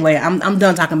 But anyway, I'm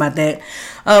done talking about that.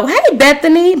 Hey,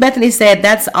 Bethany. Bethany said,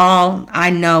 that's all I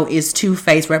know is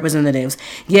two-faced representatives.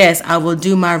 Yes, I will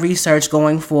do my research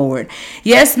going forward.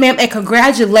 Yes, ma'am. And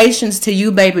congratulations to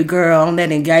you, baby girl, on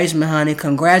that engagement, honey.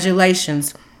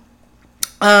 Congratulations.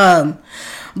 But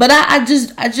I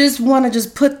just want to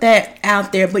just put that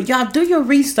out there. But y'all do your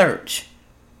research.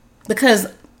 Because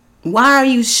why are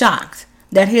you shocked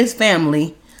that his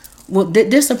family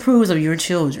disapproves of your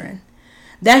children?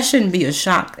 That shouldn't be a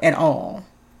shock at all.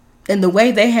 And the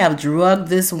way they have drugged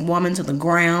this woman to the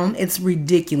ground, it's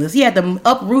ridiculous. He had to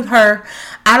uproot her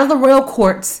out of the royal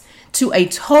courts to a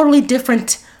totally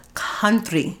different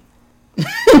country.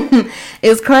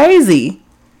 It's crazy.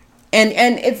 And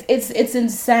it's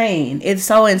insane. It's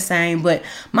so insane. But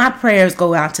my prayers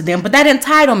go out to them. But that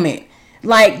entitlement,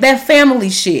 like that family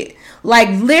shit. Like,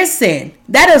 listen,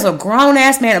 that is a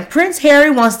grown-ass man. If Prince Harry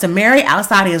wants to marry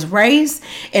outside his race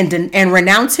and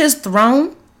renounce his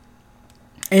throne,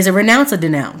 is it renounce or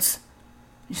denounce?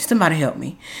 Somebody help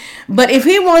me. But if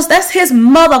he wants, that's his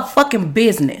motherfucking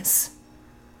business.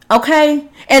 Okay?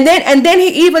 And then he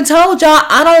even told y'all,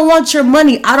 I don't want your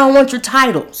money. I don't want your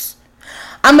titles.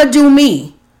 I'm going to do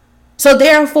me. So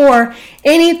therefore,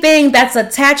 anything that's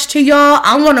attached to y'all,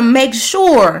 I want to make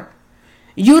sure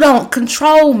you don't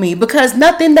control me, because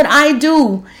nothing that I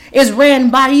do is ran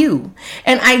by you.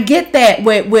 And I get that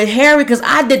with Harry, because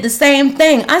I did the same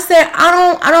thing. I said, I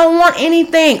don't want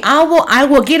anything. I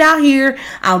will get out here.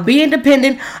 I'll be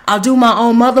independent. I'll do my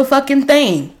own motherfucking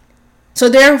thing. So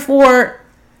therefore,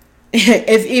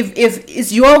 if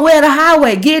it's your way or the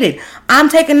highway, get it. I'm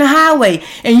taking the highway.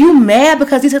 And you mad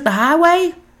because he took the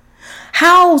highway?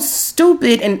 How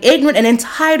stupid and ignorant and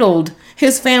entitled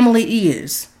his family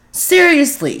is.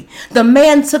 Seriously, the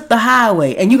man took the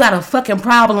highway and you got a fucking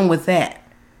problem with that.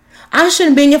 I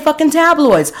shouldn't be in your fucking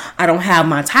tabloids. I don't have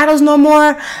my titles no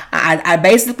more. I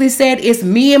basically said it's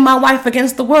me and my wife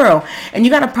against the world. And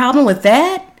you got a problem with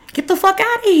that? Get the fuck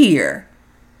out of here.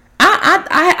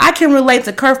 I can relate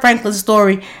to Kirk Franklin's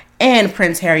story and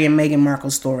Prince Harry and Meghan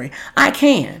Markle's story. I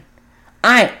can.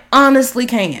 I honestly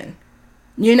can.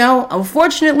 You know,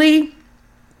 unfortunately,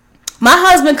 my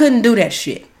husband couldn't do that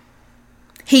shit.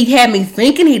 He had me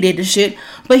thinking he did the shit,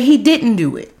 but he didn't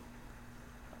do it.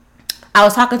 I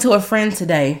was talking to a friend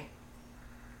today.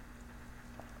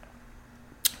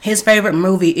 His favorite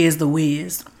movie is The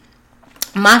Wiz.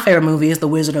 My favorite movie is The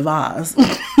Wizard of Oz.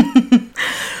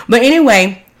 But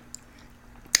anyway,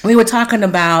 we were talking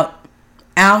about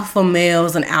alpha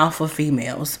males and alpha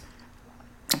females.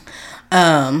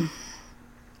 Oh,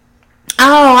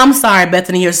 I'm sorry,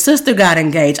 Bethany. Your sister got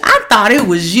engaged. I thought it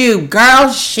was you,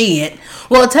 girl. Shit.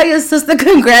 Well, tell your sister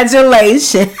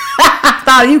congratulations. I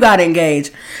thought you got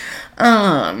engaged.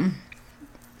 I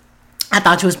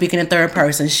thought you were speaking in third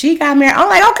person. She got married. I'm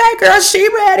like, okay, girl, she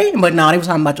ready. But no, they was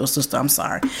talking about your sister. I'm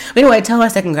sorry. But anyway, tell her I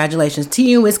said congratulations.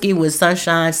 T.U. Whiskey with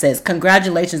Sunshine says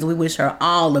congratulations. We wish her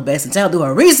all the best. And tell her do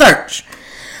her research.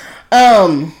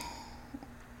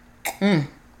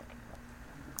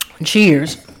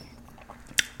 Cheers.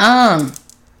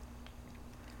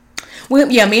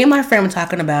 Me and my friend were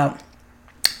talking about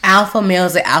alpha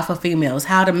males and alpha females,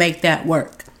 how to make that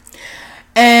work.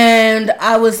 And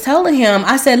I was telling him,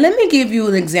 I said, let me give you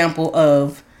an example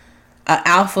of an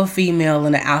alpha female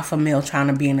and an alpha male trying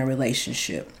to be in a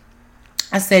relationship.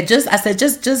 I said, just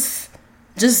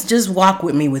walk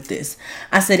with me with this.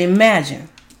 I said, imagine.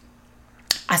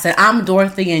 I said, I'm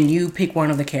Dorothy and you pick one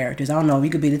of the characters. I don't know, you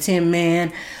could be the Tin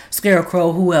Man,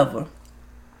 Scarecrow, whoever.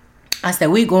 I said,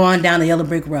 we going down the yellow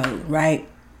brick road, right?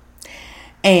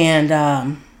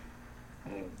 And,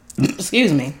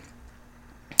 excuse me,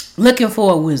 looking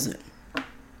for a wizard,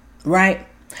 right?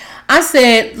 I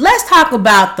said, let's talk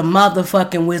about the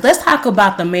motherfucking wizard. Let's talk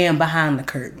about the man behind the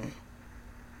curtain.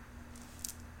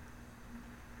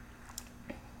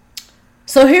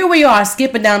 So here we are,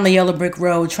 skipping down the yellow brick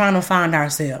road, trying to find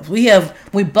ourselves.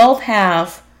 We both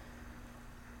have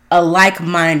a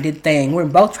like-minded thing. We're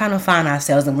both trying to find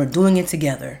ourselves, and we're doing it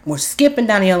together. We're skipping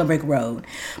down the yellow brick road,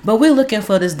 but we're looking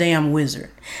for this damn wizard.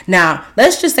 Now,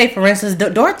 let's just say, for instance,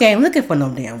 Dorothy ain't looking for no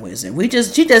damn wizard.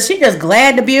 She just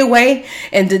glad to be away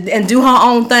and do her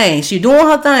own thing. She doing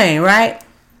her thing, right?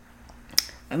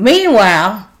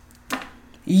 Meanwhile,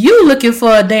 you looking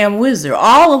for a damn wizard.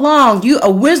 All along, a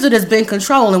wizard has been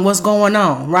controlling what's going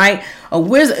on, right? A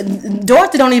wizard.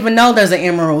 Dorothy don't even know there's an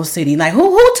Emerald City. Like,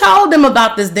 who told them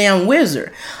about this damn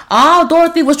wizard? All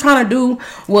Dorothy was trying to do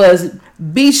was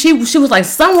she was like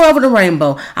somewhere over the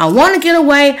rainbow. I want to get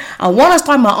away. I want to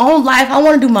start my own life. I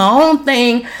want to do my own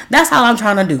thing. That's how I'm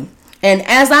trying to do. And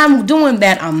as I'm doing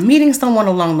that, I'm meeting someone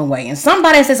along the way. And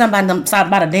somebody says something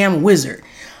about a damn wizard.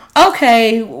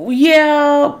 Okay,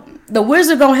 yeah, the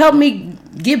wizard gonna help me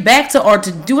get back to, or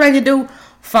to do what I need to do.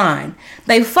 Fine.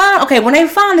 When they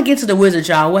finally get to the wizard,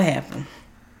 y'all, what happened?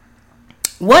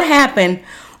 What happened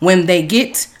when they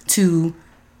get to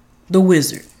the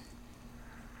wizard?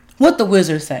 What the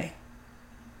wizard say?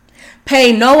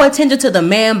 Pay no attention to the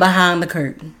man behind the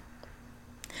curtain.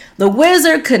 The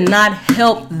wizard could not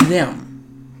help them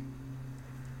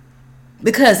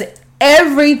because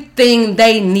everything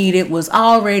they needed was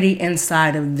already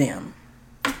inside of them.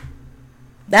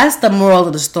 That's the moral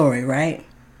of the story, right?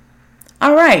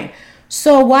 All right.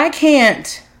 So why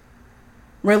can't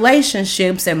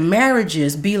relationships and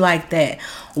marriages be like that?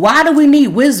 Why do we need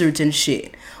wizards and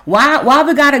shit? Why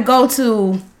we gotta go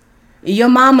to your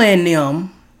mama and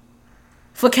them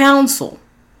for counsel?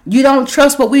 You don't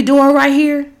trust what we doing right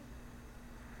here?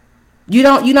 You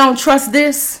don't trust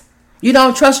this? You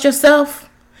don't trust yourself?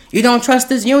 You don't trust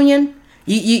this union?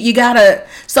 You gotta,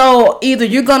 so either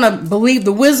you're gonna believe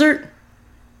the wizard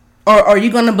or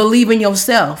you're gonna believe in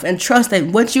yourself and trust that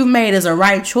what you made is a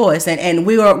right choice, and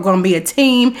we are gonna be a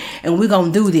team and we're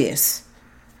gonna do this.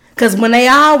 Because when they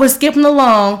all were skipping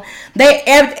along,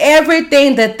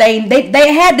 everything that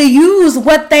they had to use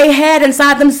what they had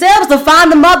inside themselves to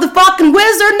find the motherfucking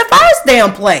wizard in the first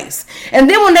damn place. And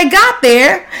then when they got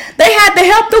there, they had to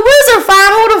help the wizard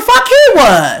find who the fuck he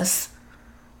was.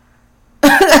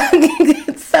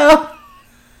 So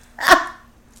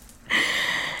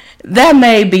that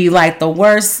may be like the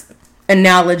worst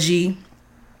analogy.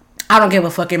 I don't give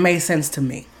a fuck. It made sense to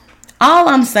me. All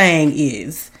I'm saying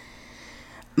is,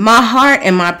 my heart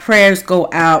and my prayers go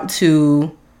out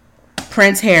to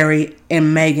Prince Harry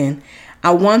and Meghan.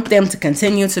 I want them to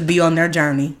continue to be on their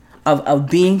journey of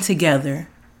being together,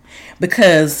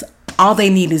 because all they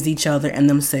need is each other and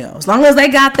themselves. As long as they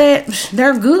got that,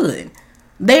 they're good.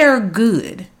 They're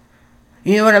good.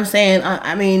 You know what I'm saying?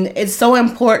 I mean, it's so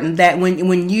important that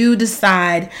when you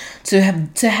decide to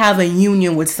have a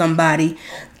union with somebody,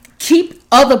 keep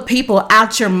other people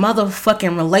out your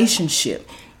motherfucking relationship.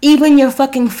 Even your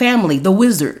fucking family, the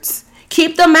wizards.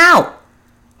 Keep them out.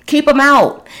 Keep them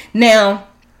out. Now,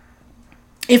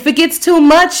 if it gets too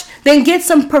much, then get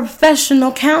some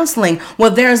professional counseling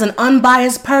where there's an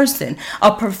unbiased person,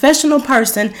 a professional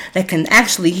person that can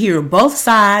actually hear both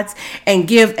sides and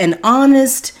give an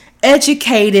honest,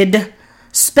 educated,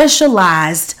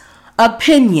 specialized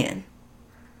opinion.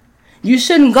 You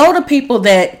shouldn't go to people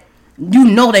that you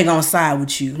know they're gonna side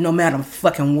with you no matter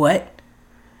fucking what.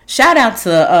 Shout out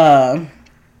to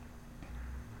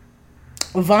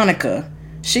Vonica.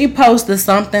 She posted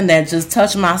something that just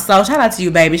touched my soul. Shout out to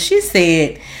you, baby. She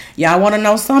said, y'all want to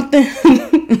know something?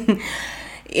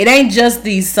 It ain't just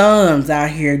these sons out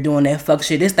here doing that fuck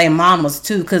shit. It's they mamas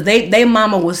too. Because they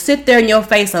mama will sit there in your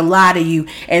face and lie to you.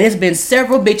 And it's been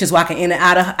several bitches walking in and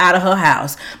out of her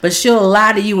house. But she'll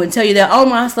lie to you and tell you that, oh,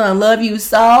 my son love you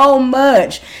so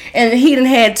much. And he done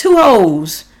had 2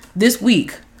 hoes this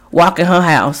week walk in her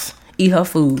house, eat her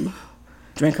food,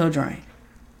 drink her drink.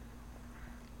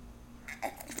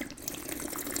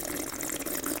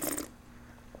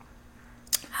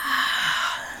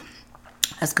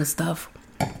 That's good stuff.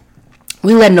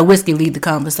 We letting the whiskey lead the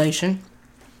conversation.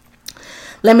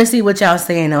 Let me see what y'all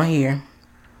saying on here.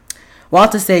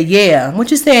 Walter said, yeah. What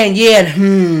you saying? Yeah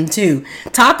and too.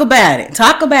 Talk about it.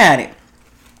 Talk about it.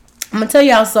 I'm going to tell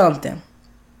y'all something.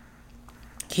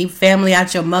 Keep family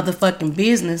out your motherfucking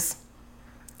business.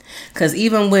 Because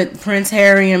even with Prince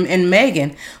Harry and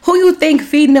Meghan, who you think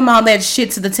feeding them all that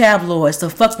shit to the tabloids to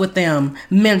fuck with them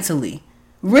mentally?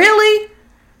 Really?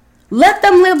 Let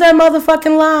them live their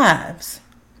motherfucking lives.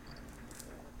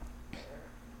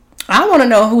 I want to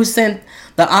know who sent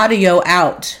the audio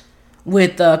out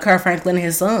with Kirk Franklin and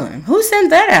his son. Who sent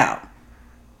that out?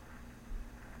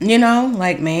 You know,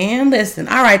 like, man, listen.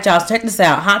 All right, y'all, check this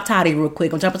out. Hot toddy real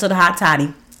quick. I'm jumping to the hot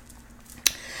toddy.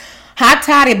 Hot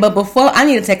toddy, but before, I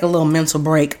need to take a little mental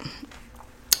break. I'm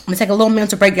going to take a little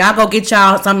mental break. Y'all go get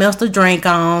y'all something else to drink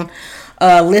on.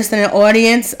 Listening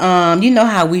audience, you know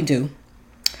how we do.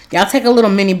 Y'all take a little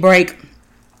mini break.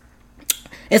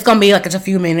 It's going to be like a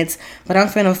few minutes, but I'm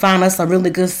finna find us a really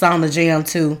good song to jam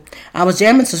to. I was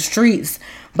jamming to Streets,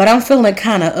 but I'm feeling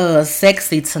kind of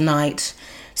sexy tonight.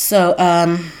 So,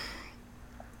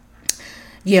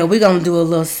 yeah, we're going to do a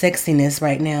little sexiness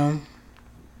right now.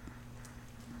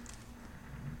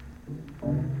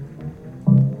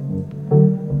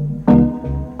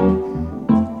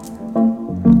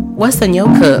 What's in your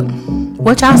cup?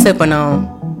 What y'all sipping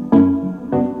on?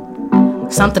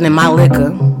 Something in my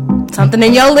liquor. Something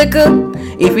in your liquor.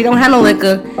 If you don't have no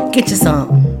liquor, get you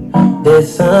some.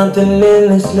 There's something in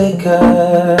this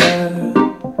liquor.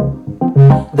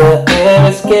 The air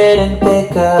is getting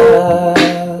thicker.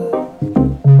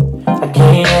 I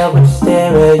can't help but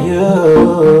stare at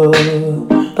you.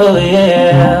 Oh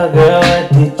yeah, girl,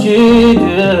 what did you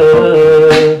do?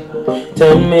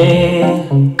 Tell me,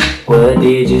 what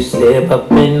did you slip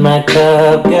up in my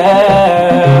cup,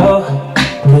 girl?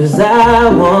 'Cause I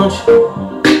want you.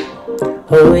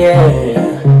 Oh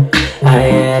yeah, I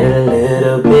had a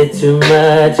little bit too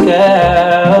much,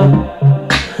 girl.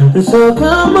 So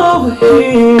come over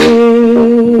here.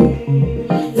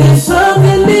 There's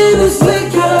something in this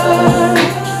liquor.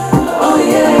 Oh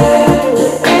yeah, the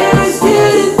air is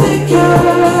getting thicker.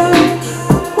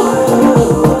 All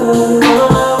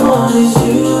I want is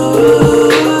you.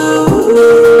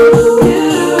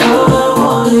 All I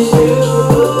want is you.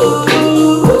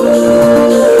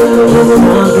 There's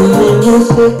something in this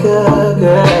liquor,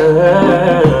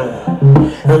 girl.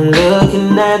 I'm looking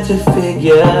at your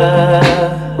figure.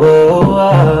 Whoa,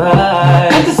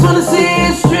 I just wanna see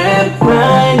you strip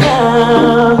right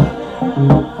now.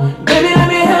 Baby, let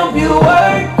me help you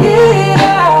work it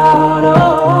out.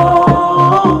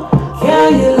 Oh, yeah,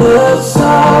 you look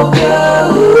so good.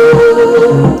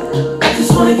 I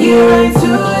just wanna get right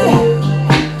to it.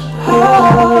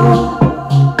 Oh,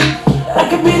 I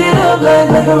can beat it up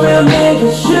like a real nigga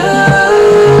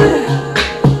should.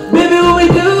 Baby, when we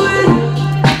do it,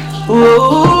 whoa.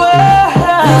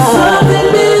 There's something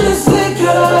in this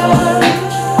liquor.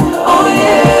 Oh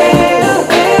yeah, the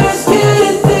air is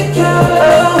getting thicker.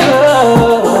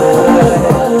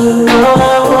 All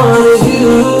I want is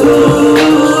you.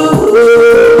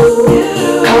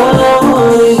 All I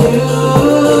want is you.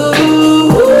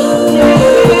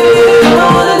 All I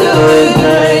wanna do is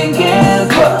drink and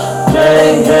fuck,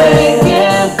 drink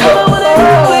and fuck. All I wanna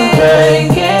do is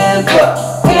drink and fuck,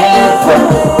 and fuck,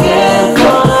 and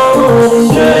fuck. All I want is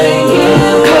drink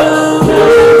and fuck.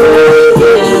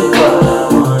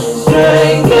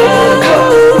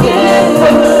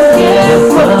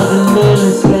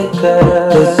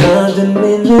 There's something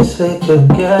in this liquor,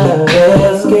 girl.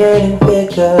 It's getting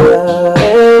thicker.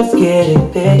 It's getting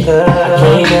thicker. I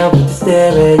can't help but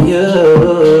stare at you.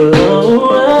 Oh,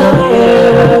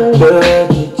 yeah. What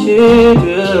did you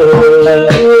do?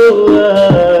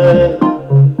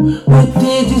 What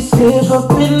did you slip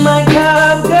up in my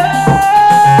cup, girl?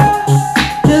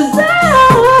 'Cause I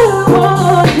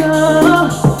want you.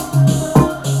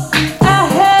 I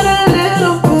had a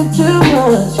little bit too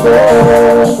much,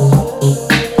 girl.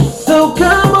 So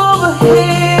come over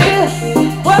here.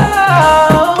 Whoa. All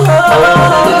I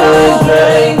wanna do is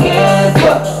drink and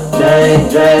fuck,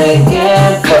 drink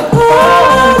and fuck,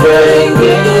 drink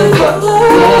and fuck,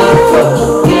 and fuck,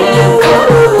 and fuck,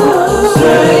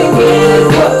 drink and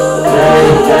fuck,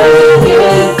 drink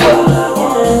and fuck,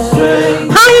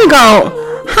 drink. How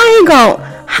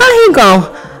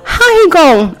you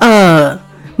gon'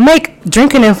 make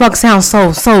drinking and fuck sound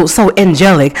so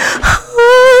angelic?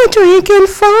 Drink and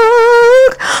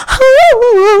fuck.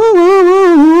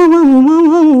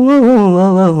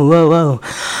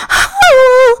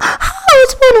 I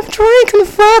just wanna drink and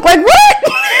fuck. Like what?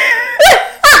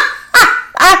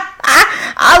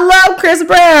 I love Chris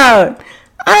Brown.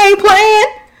 I ain't playing.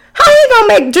 How you gonna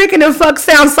make drinking and fuck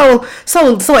sound so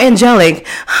angelic?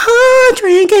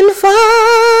 Drink and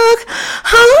fuck.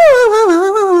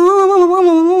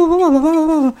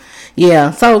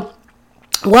 Yeah, so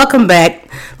welcome back,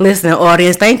 listening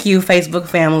audience. Thank you, Facebook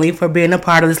family, for being a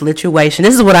part of this situation.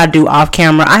 This is what I do off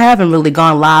camera. I haven't really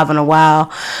gone live in a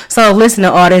while. So, listening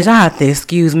audience, y'all have to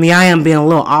excuse me. I am being a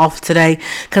little off today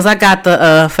because I got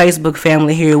the Facebook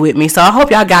family here with me. So, I hope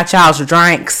y'all got y'all's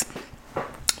drinks.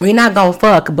 We're not gonna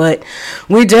fuck, but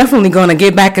we're definitely gonna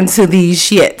get back into these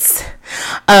shits.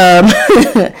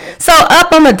 So,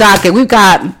 up on the docket, we've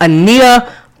got Anita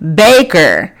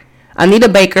Baker. Anita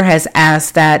Baker has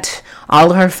asked that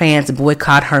all of her fans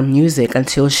boycott her music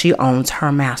until she owns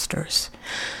her masters.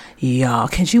 Y'all,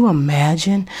 can you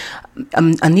imagine?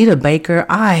 Anita Baker,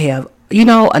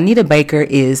 Anita Baker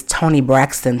is Toni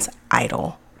Braxton's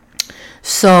idol.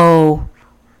 So,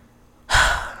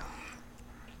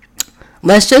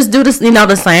 let's just do this,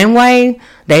 the same way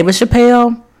David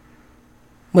Chappelle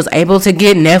was able to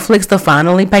get Netflix to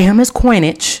finally pay him his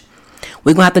coinage.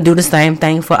 We're going to have to do the same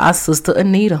thing for our sister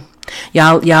Anita.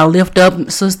 Y'all lift up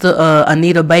Sister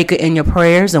Anita Baker in your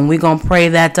prayers, and we're going to pray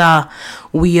that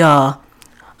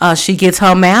she gets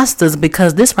her masters,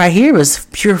 because this right here is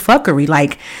pure fuckery.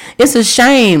 Like, it's a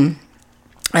shame.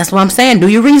 That's what I'm saying. Do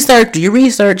your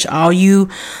research. All you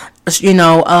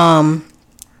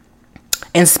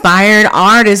inspired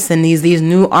artists and these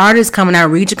new artists coming out,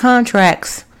 read your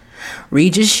contracts.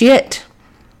 Read your shit.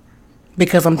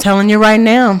 Because I'm telling you right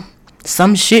now,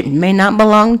 some shit may not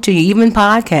belong to you, even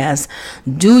podcasts.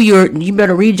 You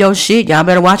better read your shit. Y'all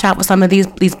better watch out for some of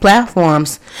these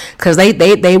platforms, because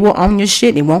they will own your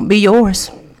shit. It won't be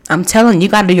yours. I'm telling you,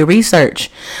 got to do your research.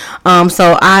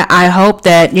 So I hope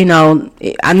that,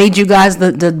 I need you guys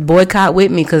to boycott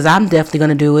with me, because I'm definitely going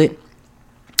to do it.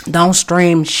 Don't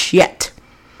stream shit.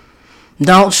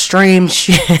 Don't stream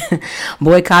shit.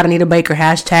 Boycott Anita Baker.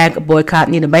 Hashtag boycott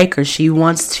Anita Baker. She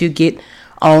wants to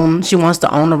own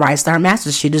the rights to her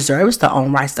masters. She deserves to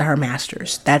own rights to her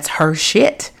masters. That's her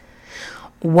shit.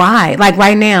 Why? Like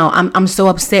right now, I'm so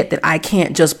upset that I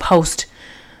can't just post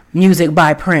music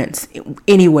by Prince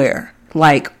anywhere.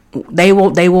 Like they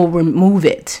will remove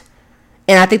it.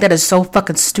 And I think that is so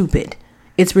fucking stupid.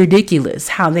 It's ridiculous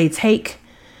how they take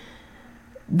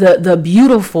the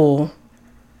beautiful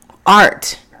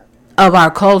art of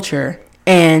our culture,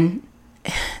 and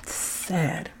it's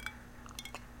sad.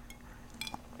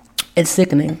 It's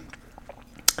sickening.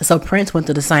 So Prince went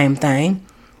through the same thing.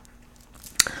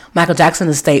 Michael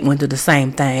Jackson's estate went through the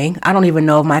same thing. I don't even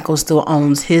know if Michael still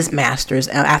owns his masters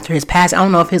after his passing. I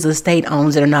don't know if his estate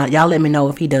owns it or not. Y'all let me know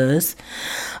if he does.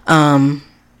 Y'all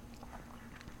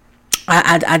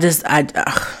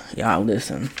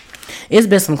listen. It's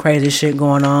been some crazy shit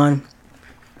going on.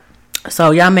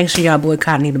 So y'all make sure y'all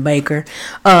boycott Anita Baker.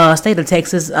 State of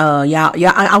Texas.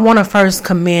 I want to first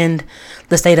commend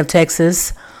the state of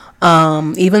Texas.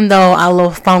 Even though I a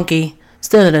little funky,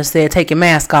 still said take your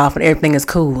mask off and everything is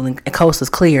cool and the coast is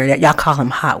clear. That y'all call him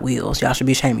Hot Wheels. Y'all should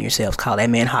be ashamed of yourselves. Call that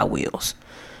man Hot Wheels.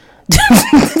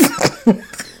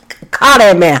 Call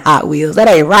that man Hot Wheels. That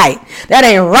ain't right. That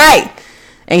ain't right.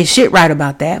 Ain't shit right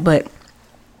about that. But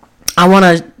I want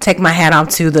to take my hat off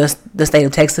to the state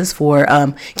of Texas for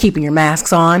keeping your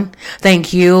masks on.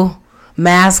 Thank you.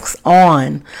 Masks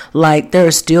on. Like, there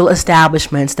are still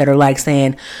establishments that are like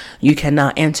saying you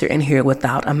cannot enter in here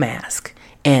without a mask.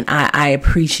 And I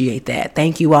appreciate that.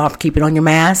 Thank you all for keeping on your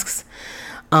masks.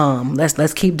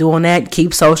 Let's keep doing that.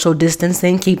 Keep social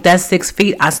distancing. Keep that 6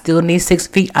 feet. I still need 6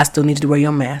 feet. I still need to wear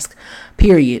your mask.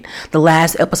 Period. The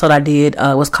last episode I did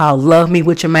was called Love Me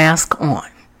With Your Mask On.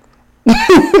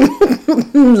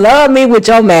 Love me with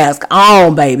your mask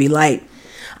on, baby. Like,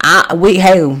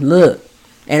 hey, look.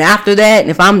 And after that,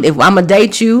 if I'm gonna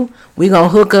date you, we gonna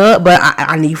hook up. But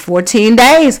I need 14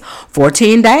 days.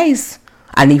 14 days.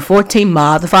 I need 14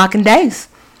 motherfucking days.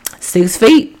 6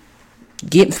 feet.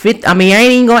 Get fit. I mean, I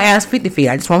ain't even gonna ask 50 feet.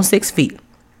 I just want 6 feet.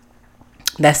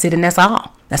 That's it, and that's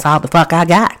all. That's all the fuck I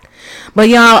got. But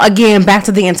y'all, again, back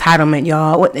to the entitlement,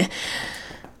 y'all.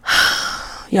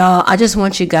 Y'all, I just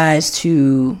want you guys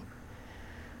to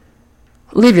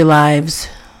live your lives.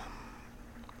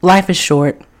 Life is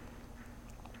short.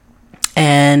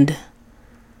 And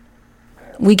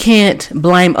we can't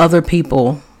blame other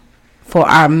people for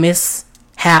our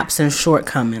mishaps and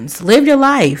shortcomings. Live your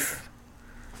life.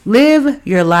 Live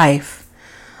your life.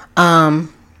 Now,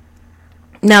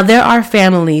 there are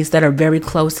families that are very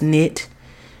close-knit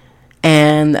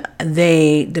and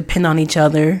they depend on each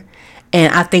other.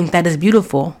 And I think that is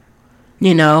beautiful.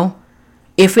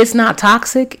 If it's not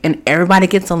toxic and everybody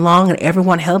gets along and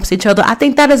everyone helps each other, I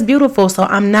think that is beautiful. So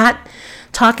I'm not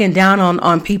talking down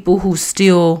on people who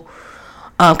still,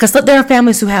 because there are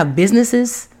families who have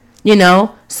businesses,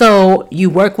 so you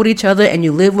work with each other and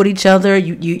you live with each other.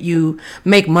 You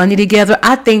make money together.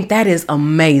 I think that is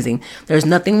amazing. There's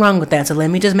nothing wrong with that. So let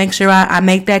me just make sure I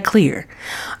make that clear.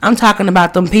 I'm talking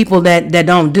about them people that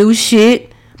don't do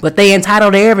shit, but they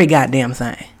entitled to every goddamn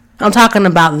thing. I'm talking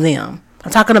about them. I'm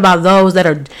talking about those that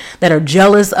are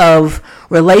jealous of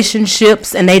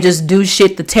relationships and they just do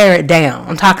shit to tear it down.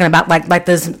 I'm talking about like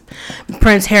this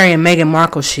Prince Harry and Meghan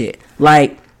Markle shit.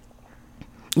 Like,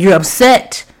 you're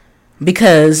upset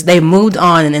because they moved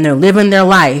on and they're living their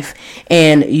life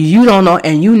and you don't know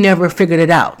and you never figured it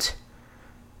out.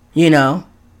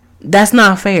 That's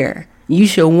not fair. You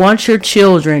should want your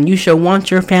children, you should want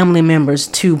your family members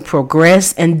to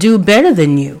progress and do better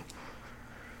than you.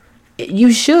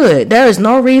 You should. There is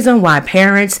no reason why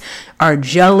parents are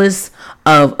jealous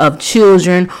of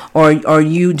children or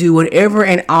you do whatever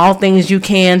and all things you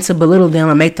can to belittle them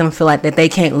and make them feel like that they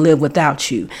can't live without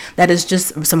you. That is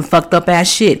just some fucked up ass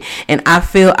shit. And I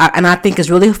think it's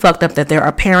really fucked up that there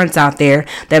are parents out there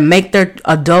that make their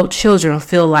adult children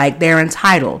feel like they're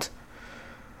entitled.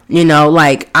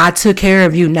 Like, I took care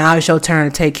of you, now it's your turn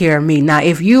to take care of me. Now,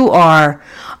 if you are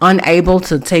unable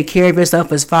to take care of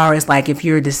yourself, as far as like if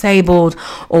you're disabled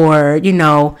or,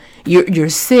 you're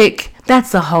sick,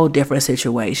 that's a whole different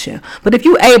situation. But if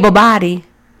you able-bodied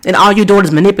and all you're doing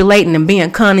is manipulating and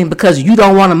being cunning because you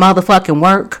don't want to motherfucking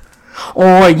work,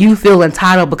 Or you feel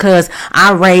entitled because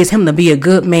I raised him to be a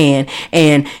good man,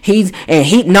 and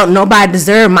nobody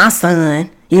deserve my son.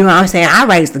 You know what I'm saying? I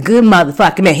raised a good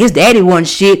motherfucking man. His daddy wasn't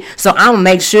shit, so I'm gonna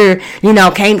make sure,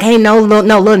 can't no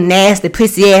little nasty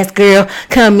pussy ass girl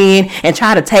come in and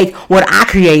try to take what I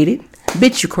created.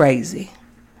 Bitch, you crazy.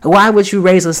 Why would you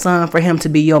raise a son for him to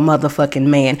be your motherfucking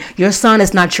man? Your son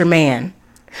is not your man.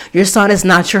 Your son is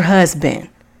not your husband.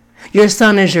 Your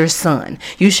son is your son.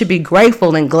 You should be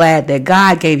grateful and glad that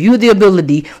God gave you the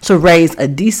ability to raise a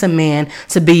decent man,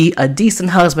 to be a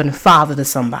decent husband and father to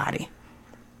somebody.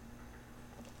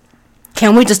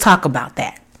 Can we just talk about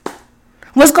that?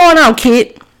 What's going on,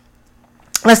 kid?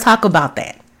 Let's talk about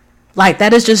that. Like,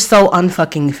 that is just so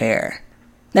unfucking fair.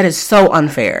 That is so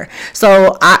unfair.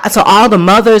 So all the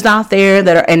mothers out there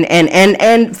that are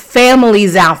and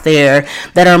families out there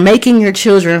that are making your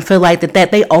children feel like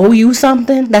that they owe you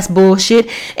something, that's bullshit.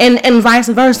 And vice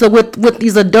versa with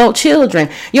these adult children.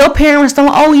 Your parents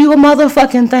don't owe you a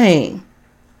motherfucking thing.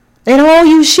 They don't owe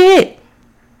you shit.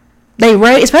 They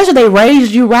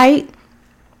raised you right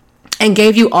and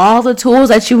gave you all the tools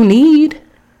that you need.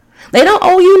 They don't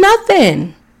owe you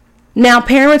nothing. Now,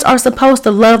 parents are supposed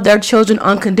to love their children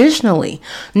unconditionally,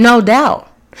 no doubt.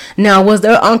 Now, was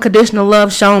there unconditional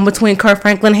love shown between Kirk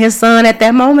Franklin and his son at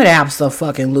that moment?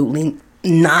 Absolutely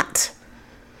not.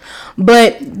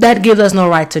 But that gives us no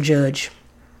right to judge.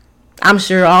 I'm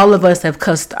sure all of us have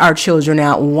cussed our children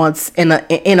out once in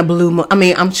a blue moon. I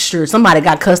mean, I'm sure somebody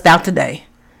got cussed out today.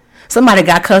 Somebody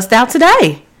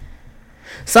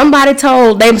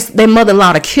told their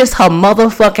mother-in-law to kiss her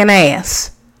motherfucking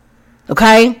ass.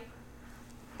 Okay?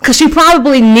 Because she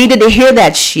probably needed to hear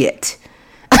that shit.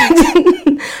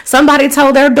 Somebody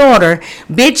told their daughter,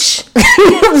 bitch,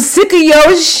 I'm sick of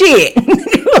your shit.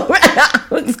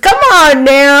 Come on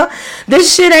now.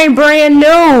 This shit ain't brand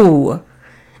new.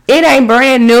 It ain't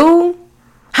brand new.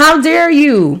 How dare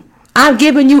you? I've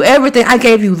given you everything. I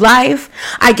gave you life.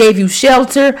 I gave you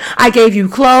shelter. I gave you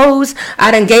clothes.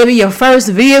 I done gave you your first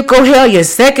vehicle. Hell, your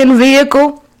second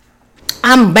vehicle.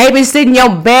 I'm babysitting your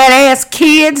badass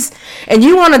kids, and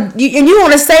you wanna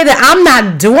say that I'm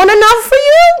not doing enough for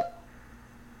you?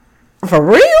 For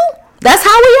real? That's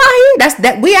how we out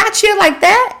here? We out here like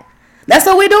that? That's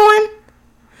what we doing?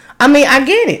 I mean, I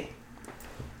get it.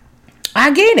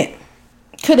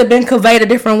 Could have been conveyed a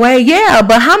different way, yeah.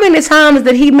 But how many times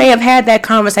that he may have had that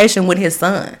conversation with his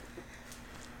son?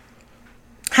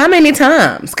 How many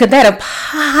times could that have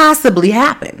possibly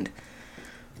happened?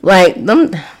 Like,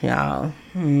 them, y'all,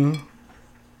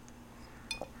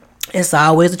 it's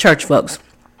always the church folks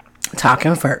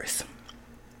talking first.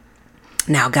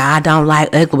 Now, God don't like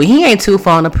ugly. He ain't too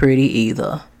fond of pretty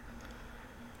either.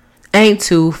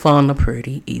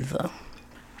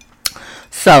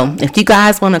 So, if you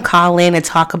guys want to call in and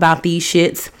talk about these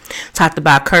shits, talked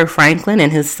about Kirk Franklin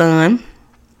and his son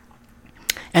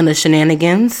and the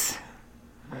shenanigans,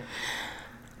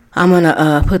 I'm going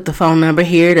to put the phone number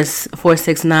here. That's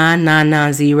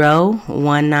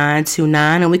 469-990-1929,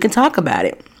 and we can talk about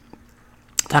it.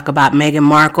 Talk about Meghan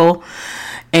Markle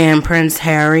and Prince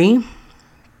Harry.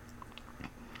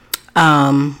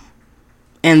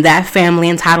 And that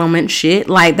family entitlement shit.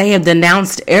 Like, they have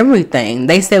denounced everything.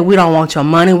 They said, we don't want your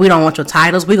money. We don't want your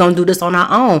titles. We're going to do this on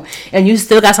our own. And you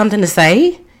still got something to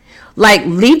say? Like,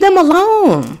 leave them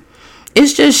alone.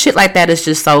 It's just shit like that is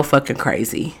just so fucking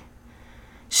crazy.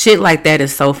 Shit like that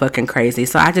is so fucking crazy.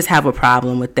 So I just have a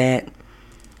problem with that.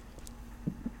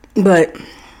 But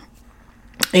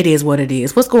it is what it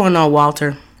is. What's going on,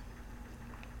 Walter?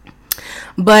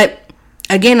 But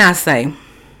again, I say,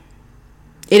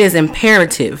 it is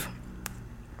imperative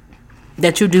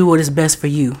that you do what is best for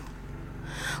you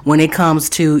when it comes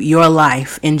to your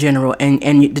life in general and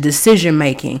the decision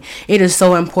making. It is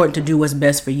so important to do what's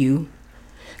best for you.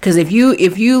 Because if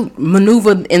you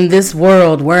maneuver in this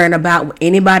world worrying about what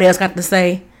anybody else got to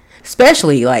say,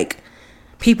 especially like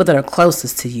people that are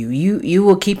closest to you, you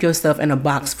will keep yourself in a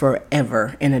box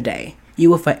forever in a day. You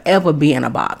will forever be in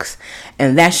a box.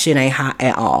 And that shit ain't hot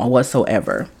at all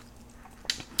whatsoever.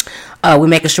 We're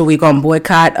making sure we're going to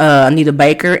boycott Anita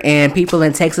Baker. And people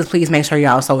in Texas, please make sure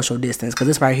y'all social distance. Because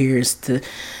this right here is to,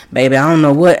 baby, I don't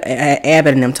know what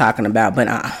Abbott and them talking about. But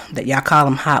that y'all call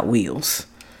them Hot Wheels.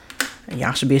 And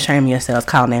y'all should be ashamed of yourselves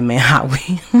calling that man Hot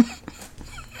Wheels.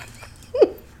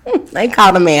 They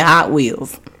call the man Hot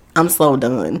Wheels. I'm so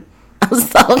done. I'm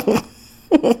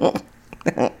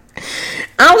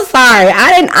sorry.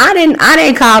 I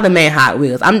didn't call the man Hot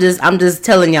Wheels. I'm just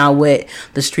telling y'all what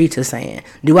the streets are saying.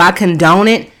 Do I condone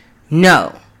it?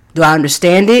 No. Do I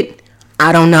understand it?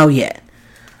 I don't know yet.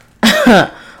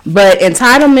 But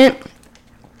entitlement,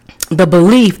 the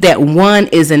belief that one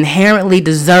is inherently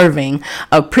deserving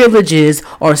of privileges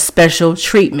or special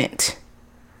treatment.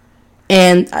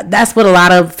 And that's what a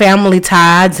lot of family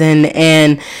ties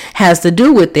and has to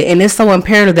do with it. And it's so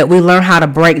imperative that we learn how to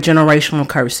break generational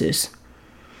curses.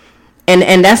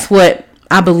 And that's what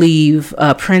I believe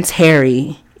Prince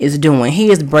Harry is doing.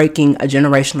 He is breaking a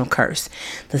generational curse.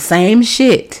 The same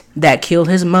shit that killed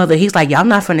his mother. He's like, y'all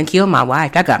not finna kill my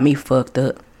wife. That got me fucked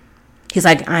up. He's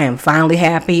like, I am finally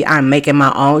happy. I'm making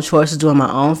my own choices, doing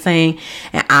my own thing.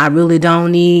 And I really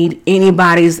don't need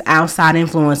anybody's outside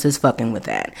influences fucking with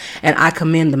that. And I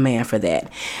commend the man for that.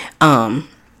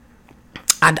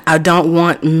 I don't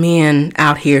want men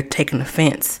out here taking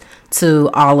offense to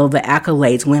all of the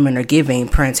accolades women are giving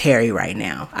Prince Harry right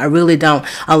now. I really don't.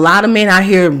 A lot of men out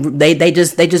here, they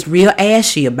just real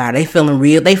ashy about it.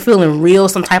 They feeling real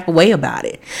some type of way about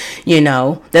it. You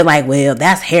know, they're like, well,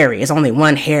 that's Harry. It's only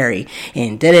one Harry,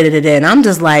 and da da da da. And I'm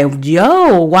just like,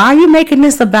 yo, why are you making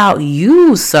this about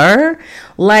you, sir?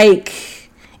 Like,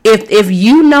 if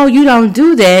you know you don't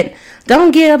do that,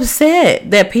 don't get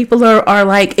upset that people are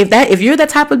like, if you're that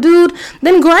type of dude,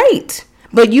 then great.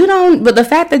 But you don't. But the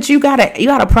fact that you got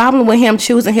a problem with him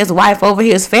choosing his wife over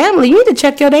his family, you need to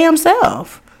check your damn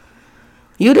self.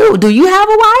 You do. Do you have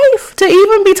a wife to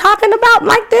even be talking about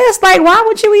like this? Like, why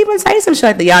would you even say some shit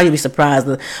like that? Y'all, you'd be surprised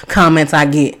the comments I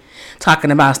get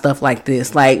talking about stuff like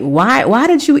this. Like, why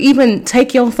did you even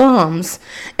take your thumbs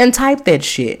and type that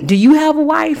shit? Do you have a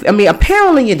wife? I mean,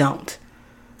 apparently you don't,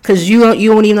 cause you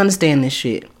don't even understand this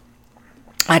shit.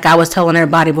 Like I was telling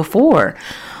everybody before,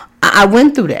 I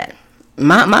went through that.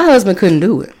 My husband couldn't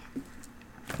do it,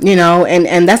 you know,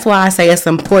 and that's why I say it's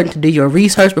important to do your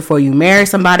research before you marry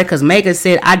somebody. Because Megan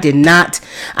said I did not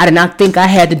think I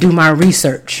had to do my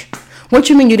research. What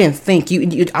you mean you didn't think?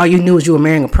 You all you knew was you were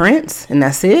marrying a prince and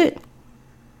that's it?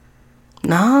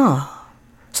 No,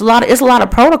 it's a lot of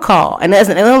protocol, and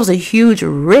that was a huge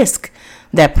risk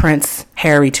that Prince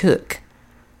Harry took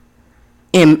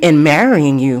in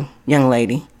marrying you, young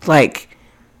lady. Like,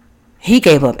 he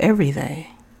gave up everything.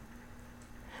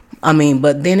 I mean,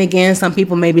 but then again, some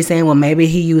people may be saying, well, maybe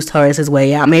he used her as his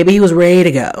way out. Maybe he was ready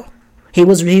to go. He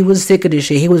was sick of this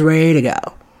shit. He was ready to go.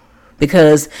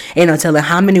 Because, you know, telling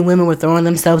how many women were throwing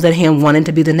themselves at him wanting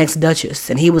to be the next Duchess.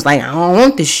 And he was like, I don't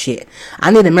want this shit. I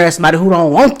need to marry somebody who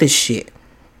don't want this shit.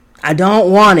 I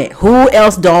don't want it. Who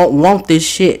else don't want this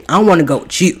shit? I want to go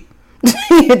with you.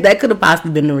 That could have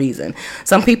possibly been the reason.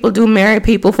 Some people do marry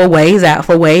people for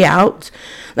way out.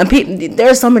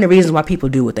 There's so many reasons why people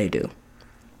do what they do.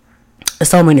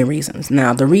 So many reasons.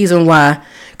 Now, the reason why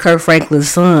Kirk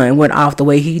Franklin's son went off the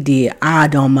way he did, I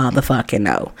don't motherfucking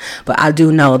know. But I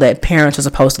do know that parents are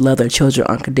supposed to love their children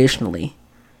unconditionally.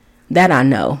 That I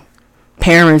know.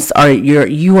 Parents are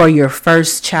your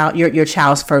first child, your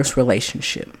child's first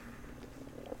relationship.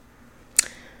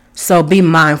 So be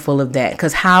mindful of that,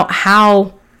 because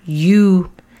how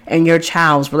you and your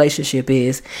child's relationship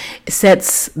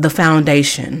sets the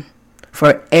foundation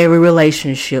for every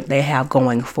relationship they have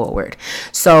going forward.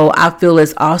 So I feel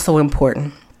it's also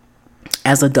important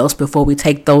as adults, before we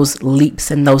take those leaps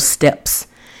and those steps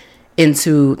in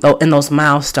those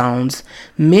milestones,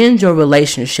 mend your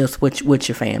relationships with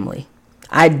your family.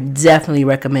 I definitely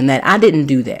recommend that. I didn't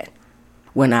do that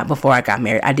before I got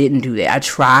married. I didn't do that. I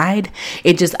tried.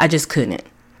 I just couldn't.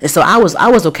 And so I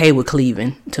was okay with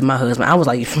cleaving to my husband. I was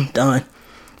like, done.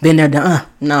 Been there, done.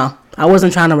 No. I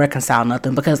wasn't trying to reconcile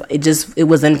nothing, because it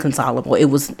was inconsolable. It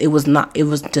was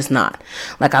just not.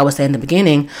 Like I was saying in the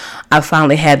beginning, I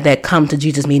finally had that come to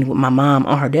Jesus meeting with my mom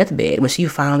on her deathbed, when she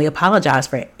finally apologized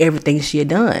for everything she had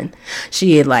done.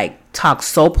 She had talked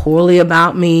so poorly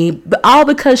about me, but all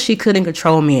because she couldn't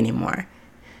control me anymore.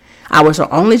 I was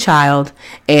her only child,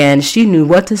 and she knew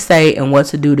what to say and what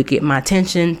to do to get my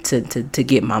attention, to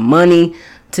get my money,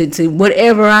 to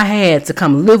whatever I had, to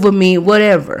come live with me,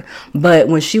 whatever. But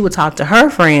when she would talk to her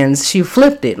friends, she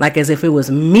flipped it, like as if it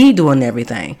was me doing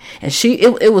everything. And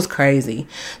it was crazy.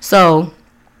 So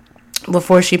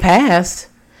before she passed,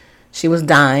 she was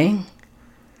dying,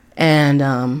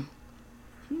 and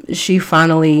she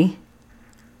finally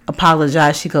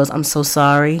apologized. She goes, I'm so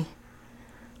sorry.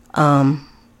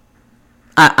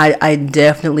 I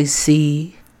definitely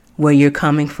see where you're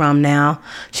coming from now.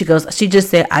 She just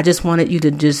said, I wanted you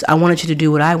to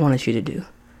do what I wanted you to do.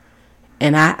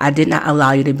 And I did not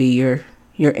allow you to be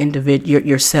your individual,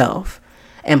 yourself.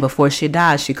 And before she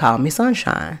died, she called me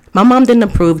Sunshine. My mom didn't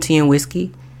approve tea and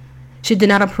whiskey. She did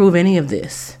not approve any of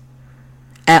this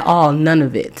at all. None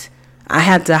of it. I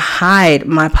had to hide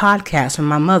my podcast from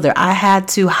my mother. I had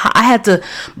to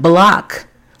block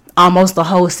almost the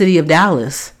whole city of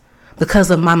Dallas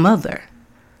because of my mother.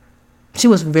 She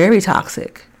was very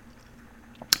toxic.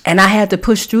 And I had to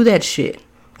push through that shit.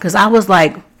 Because I was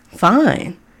like,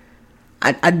 fine.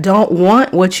 I don't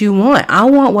want what you want. I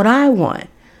want what I want.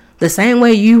 The same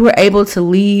way you were able to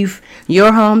leave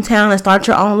your hometown and start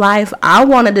your own life, I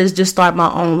wanted to just start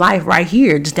my own life right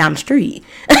here, just down the street.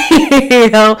 You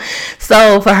know?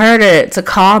 So for her to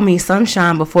call me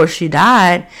Sunshine before she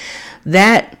died,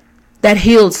 that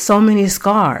healed so many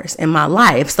scars in my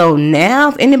life. So now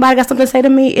if anybody got something to say to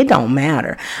me, it don't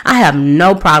matter. I have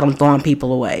no problem throwing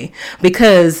people away.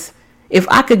 Because if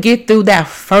I could get through that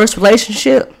first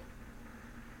relationship,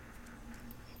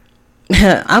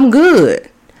 I'm good.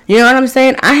 You know what I'm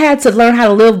saying? I had to learn how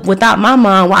to live without my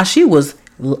mom while she was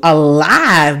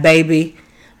alive, baby.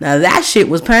 Now that shit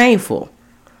was painful.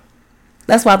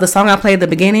 That's why the song I played at the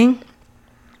beginning,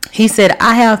 he said,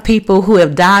 I have people who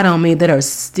have died on me that are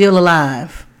still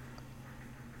alive.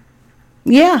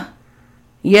 Yeah.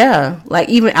 Yeah. Like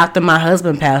even after my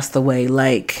husband passed away,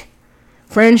 like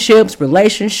friendships,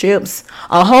 relationships,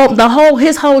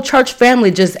 his whole church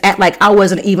family just act like I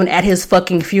wasn't even at his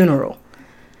fucking funeral.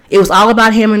 It was all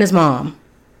about him and his mom.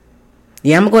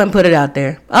 Yeah, I'm going to go ahead and put it out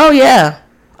there. Oh, yeah.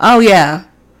 Oh, yeah.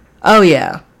 Oh,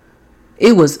 yeah.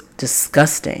 It was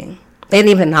disgusting. They didn't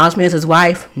even acknowledge me as his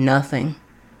wife. Nothing.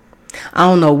 I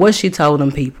don't know what she told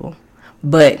them people,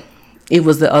 but it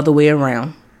was the other way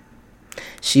around.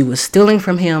 She was stealing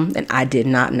from him, and I did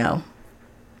not know.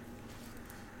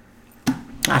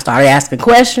 I started asking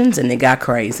questions, and it got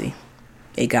crazy.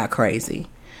 It got crazy.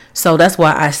 So that's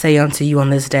why I say unto you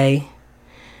on this day,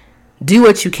 do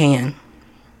what you can.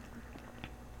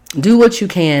 Do what you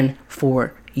can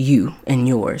for you and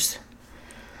yours.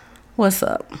 What's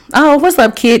up? Oh, what's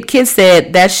up, kid? Kid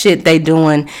said that shit they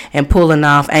doing and pulling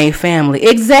off ain't family.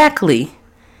 Exactly.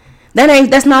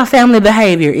 That's not family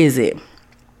behavior, is it?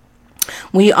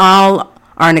 We all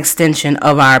are an extension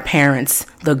of our parents.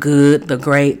 The good, the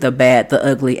great, the bad, the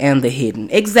ugly, and the hidden.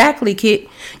 Exactly, kid.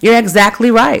 You're exactly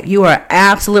right. You are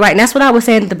absolutely right. And that's what I was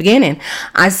saying at the beginning.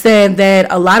 I said that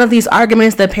a lot of these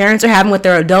arguments that parents are having with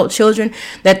their adult children,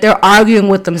 that they're arguing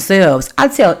with themselves. I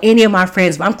tell any of my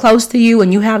friends, if I'm close to you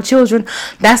and you have children,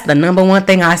 that's the number one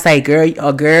thing I say.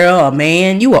 Girl, a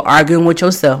man, you are arguing with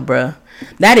yourself, bruh.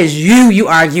 That is you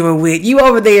arguing with. You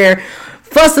over there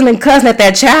fussing and cussing at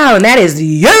that child, and that is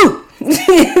you.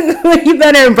 You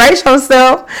better embrace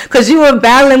yourself, because you were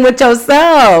battling with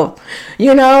yourself.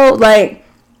 You know, like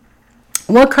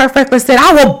what Kurt Franklin said,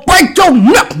 I will break your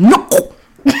neck knuckle.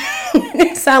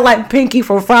 It sound like Pinky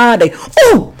from Friday.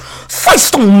 Oh, say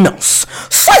something else.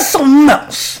 Say something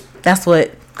else. That's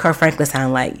what Kurt Franklin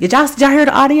sound like. Did y'all hear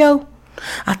the audio?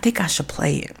 I think I should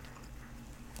play it.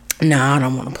 No, I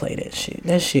don't want to play that shit.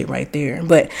 That shit right there.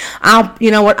 But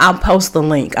you know what? I'll post the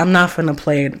link. I'm not finna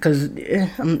play it because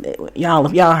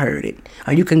y'all heard it.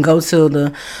 Or you can go to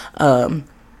the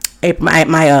my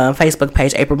Facebook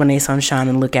page, April Bonet Sunshine,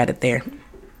 and look at it there.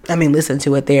 Listen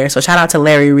to it there. So shout out to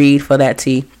Larry Reed for that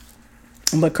tea.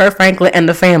 But Kurt Franklin and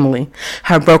the family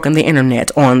have broken the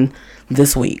internet on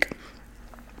this week.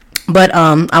 But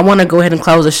I want to go ahead and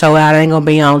close the show out. I ain't going to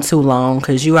be on too long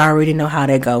because you already know how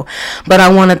they go. But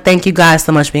I want to thank you guys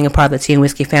so much for being a part of the Tea and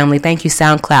Whiskey family. Thank you,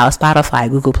 SoundCloud, Spotify,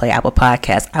 Google Play, Apple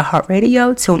Podcasts,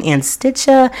 iHeartRadio, TuneIn,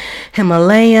 Stitcher,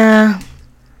 Himalaya,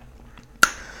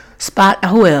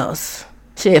 who else?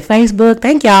 Shit, Facebook.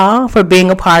 Thank y'all for being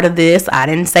a part of this. I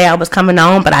didn't say I was coming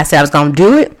on, but I said I was going to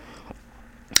do it.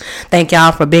 Thank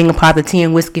y'all for being a part of the Tea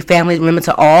and Whiskey family. Remember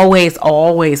to always,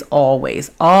 always,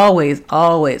 always, always,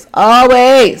 always,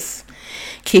 always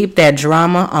keep that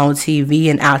drama on TV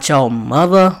and out your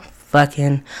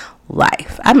motherfucking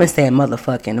life. I've been saying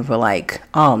motherfucking for like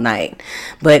all night,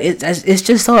 but it's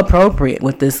just so appropriate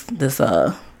with this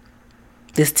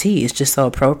tea. Is just so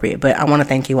appropriate. But I want to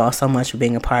thank you all so much for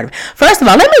being a part of it. First of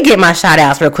all, let me get my shout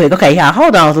outs real quick. Okay, y'all,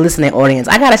 hold on, listening audience.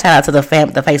 I got a shout out to the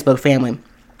Facebook family.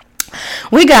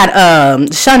 We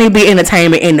got Shawnee B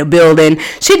Entertainment in the building.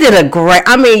 She did a great,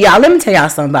 y'all, let me tell y'all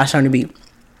something about Shawnee B.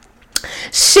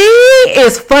 She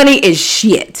is funny as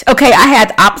shit. Okay, I had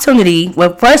the opportunity,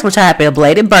 well, first, which I happy a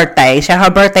belated birthday. Her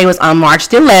birthday was on March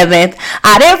the 11th.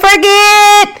 I didn't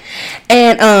forget.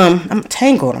 And I'm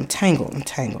tangled.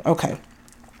 Okay.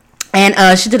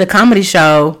 And she did a comedy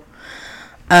show.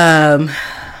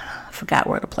 Forgot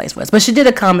where the place was, but she did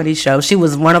a comedy show. She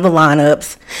was one of the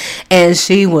lineups, and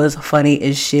she was funny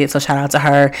as shit. So shout out to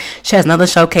her. She has another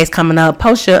showcase coming up.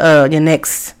 Post your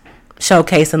next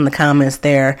showcase in the comments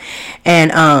there.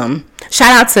 And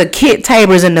Shout out to Kit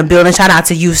Tabors in the building. Shout out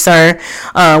to you, sir.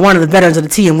 One of the veterans of the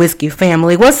Tea and Whiskey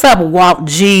family. What's up? Walt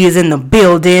G is in the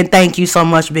building. Thank you so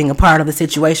much for being a part of the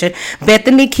situation.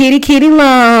 Bethany Kitty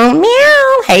Long.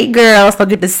 Meow. Hey, girl. So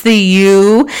good to see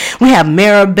you. We have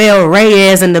Maribel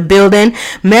Reyes in the building.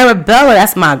 Maribella,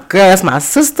 that's my girl. That's my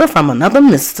sister from another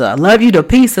mister. I love you to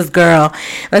pieces, girl.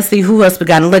 Let's see who else we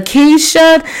got.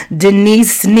 Lakeisha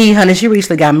Denise Nee, honey. She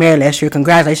recently got married last year.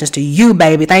 Congratulations to you,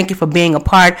 baby. Thank you for being a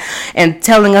part and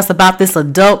telling us about this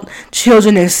adult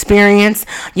children experience.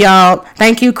 Y'all,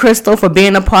 thank you, Crystal, for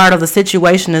being a part of the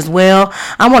situation as well.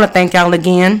 I want to thank y'all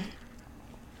again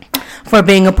for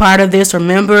being a part of this.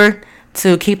 Remember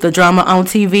to keep the drama on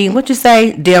TV. What you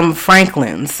say? Dem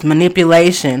Franklin's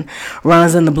manipulation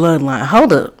runs in the bloodline.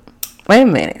 Hold up. Wait a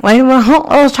minute. I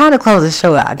was trying to close the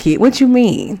show out, kid. What you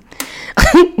mean?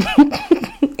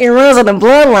 It runs in the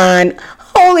bloodline.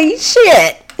 Holy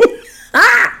shit.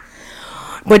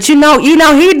 But you know,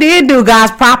 he did do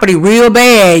God's property real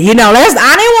bad. I didn't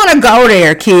want to go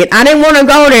there, kid. I didn't want to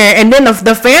go there. And then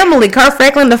the family, Kirk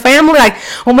Franklin, the family, like,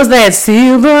 what was that?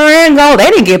 Silver and gold. They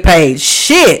didn't get paid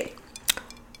shit.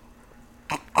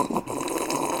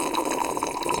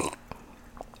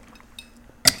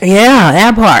 Yeah,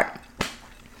 that part.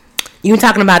 You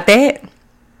talking about that?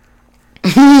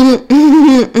 Yeah.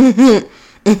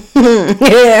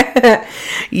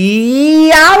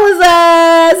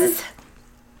 Yowzers.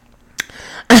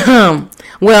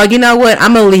 Well, you know what?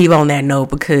 I'm going to leave on that note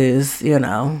because,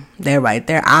 they're right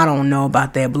there. I don't know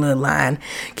about that bloodline.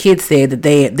 Kids said that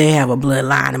they have a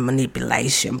bloodline of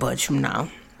manipulation, but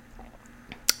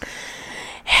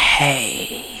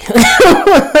hey.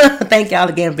 Thank y'all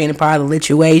again for being a part of the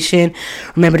situation.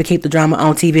 Remember to keep the drama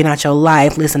on TV, not your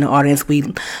life. Listen to audience, we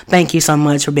thank you so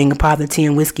much for being a part of the Tea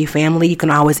and Whiskey family. You can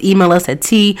always email us at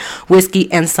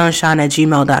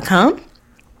teawhiskeyandsunshine@gmail.com.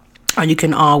 Or you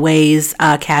can always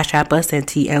cash app us at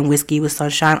Tea and Whiskey with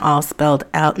Sunshine, all spelled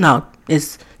out. No,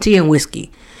 it's Tea and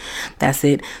Whiskey. That's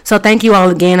it. So thank you all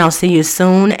again. I'll see you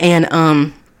soon. And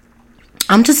I'm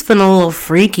just feeling a little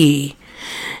freaky.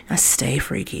 I stay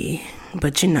freaky.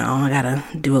 But I gotta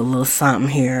do a little something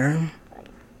here.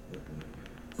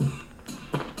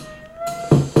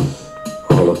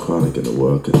 All the chronic in the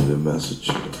world couldn't be a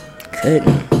message.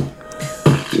 Couldn't.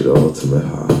 You're the ultimate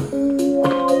high.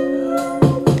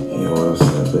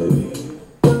 Baby.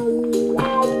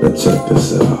 Now check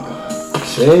this out.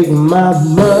 Take my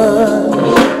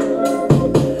money,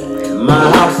 my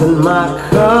house and my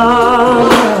car,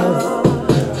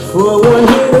 for one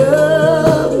hit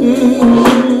of you.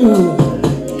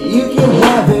 You can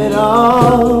have it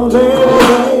all,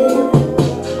 baby.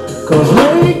 'Cause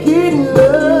making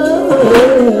love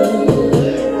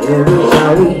every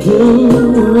time we do,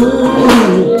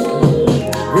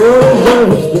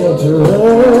 girl, it's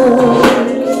dangerous.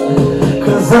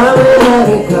 I'm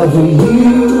ready to cover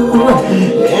you,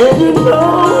 and you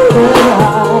know that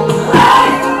I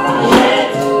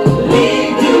can't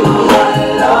leave you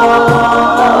alone.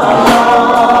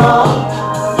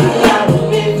 You got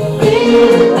me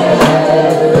feeling,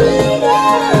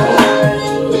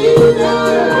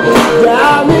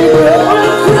 got me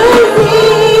going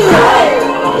crazy. I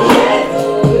can't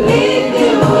leave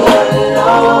you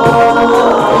alone.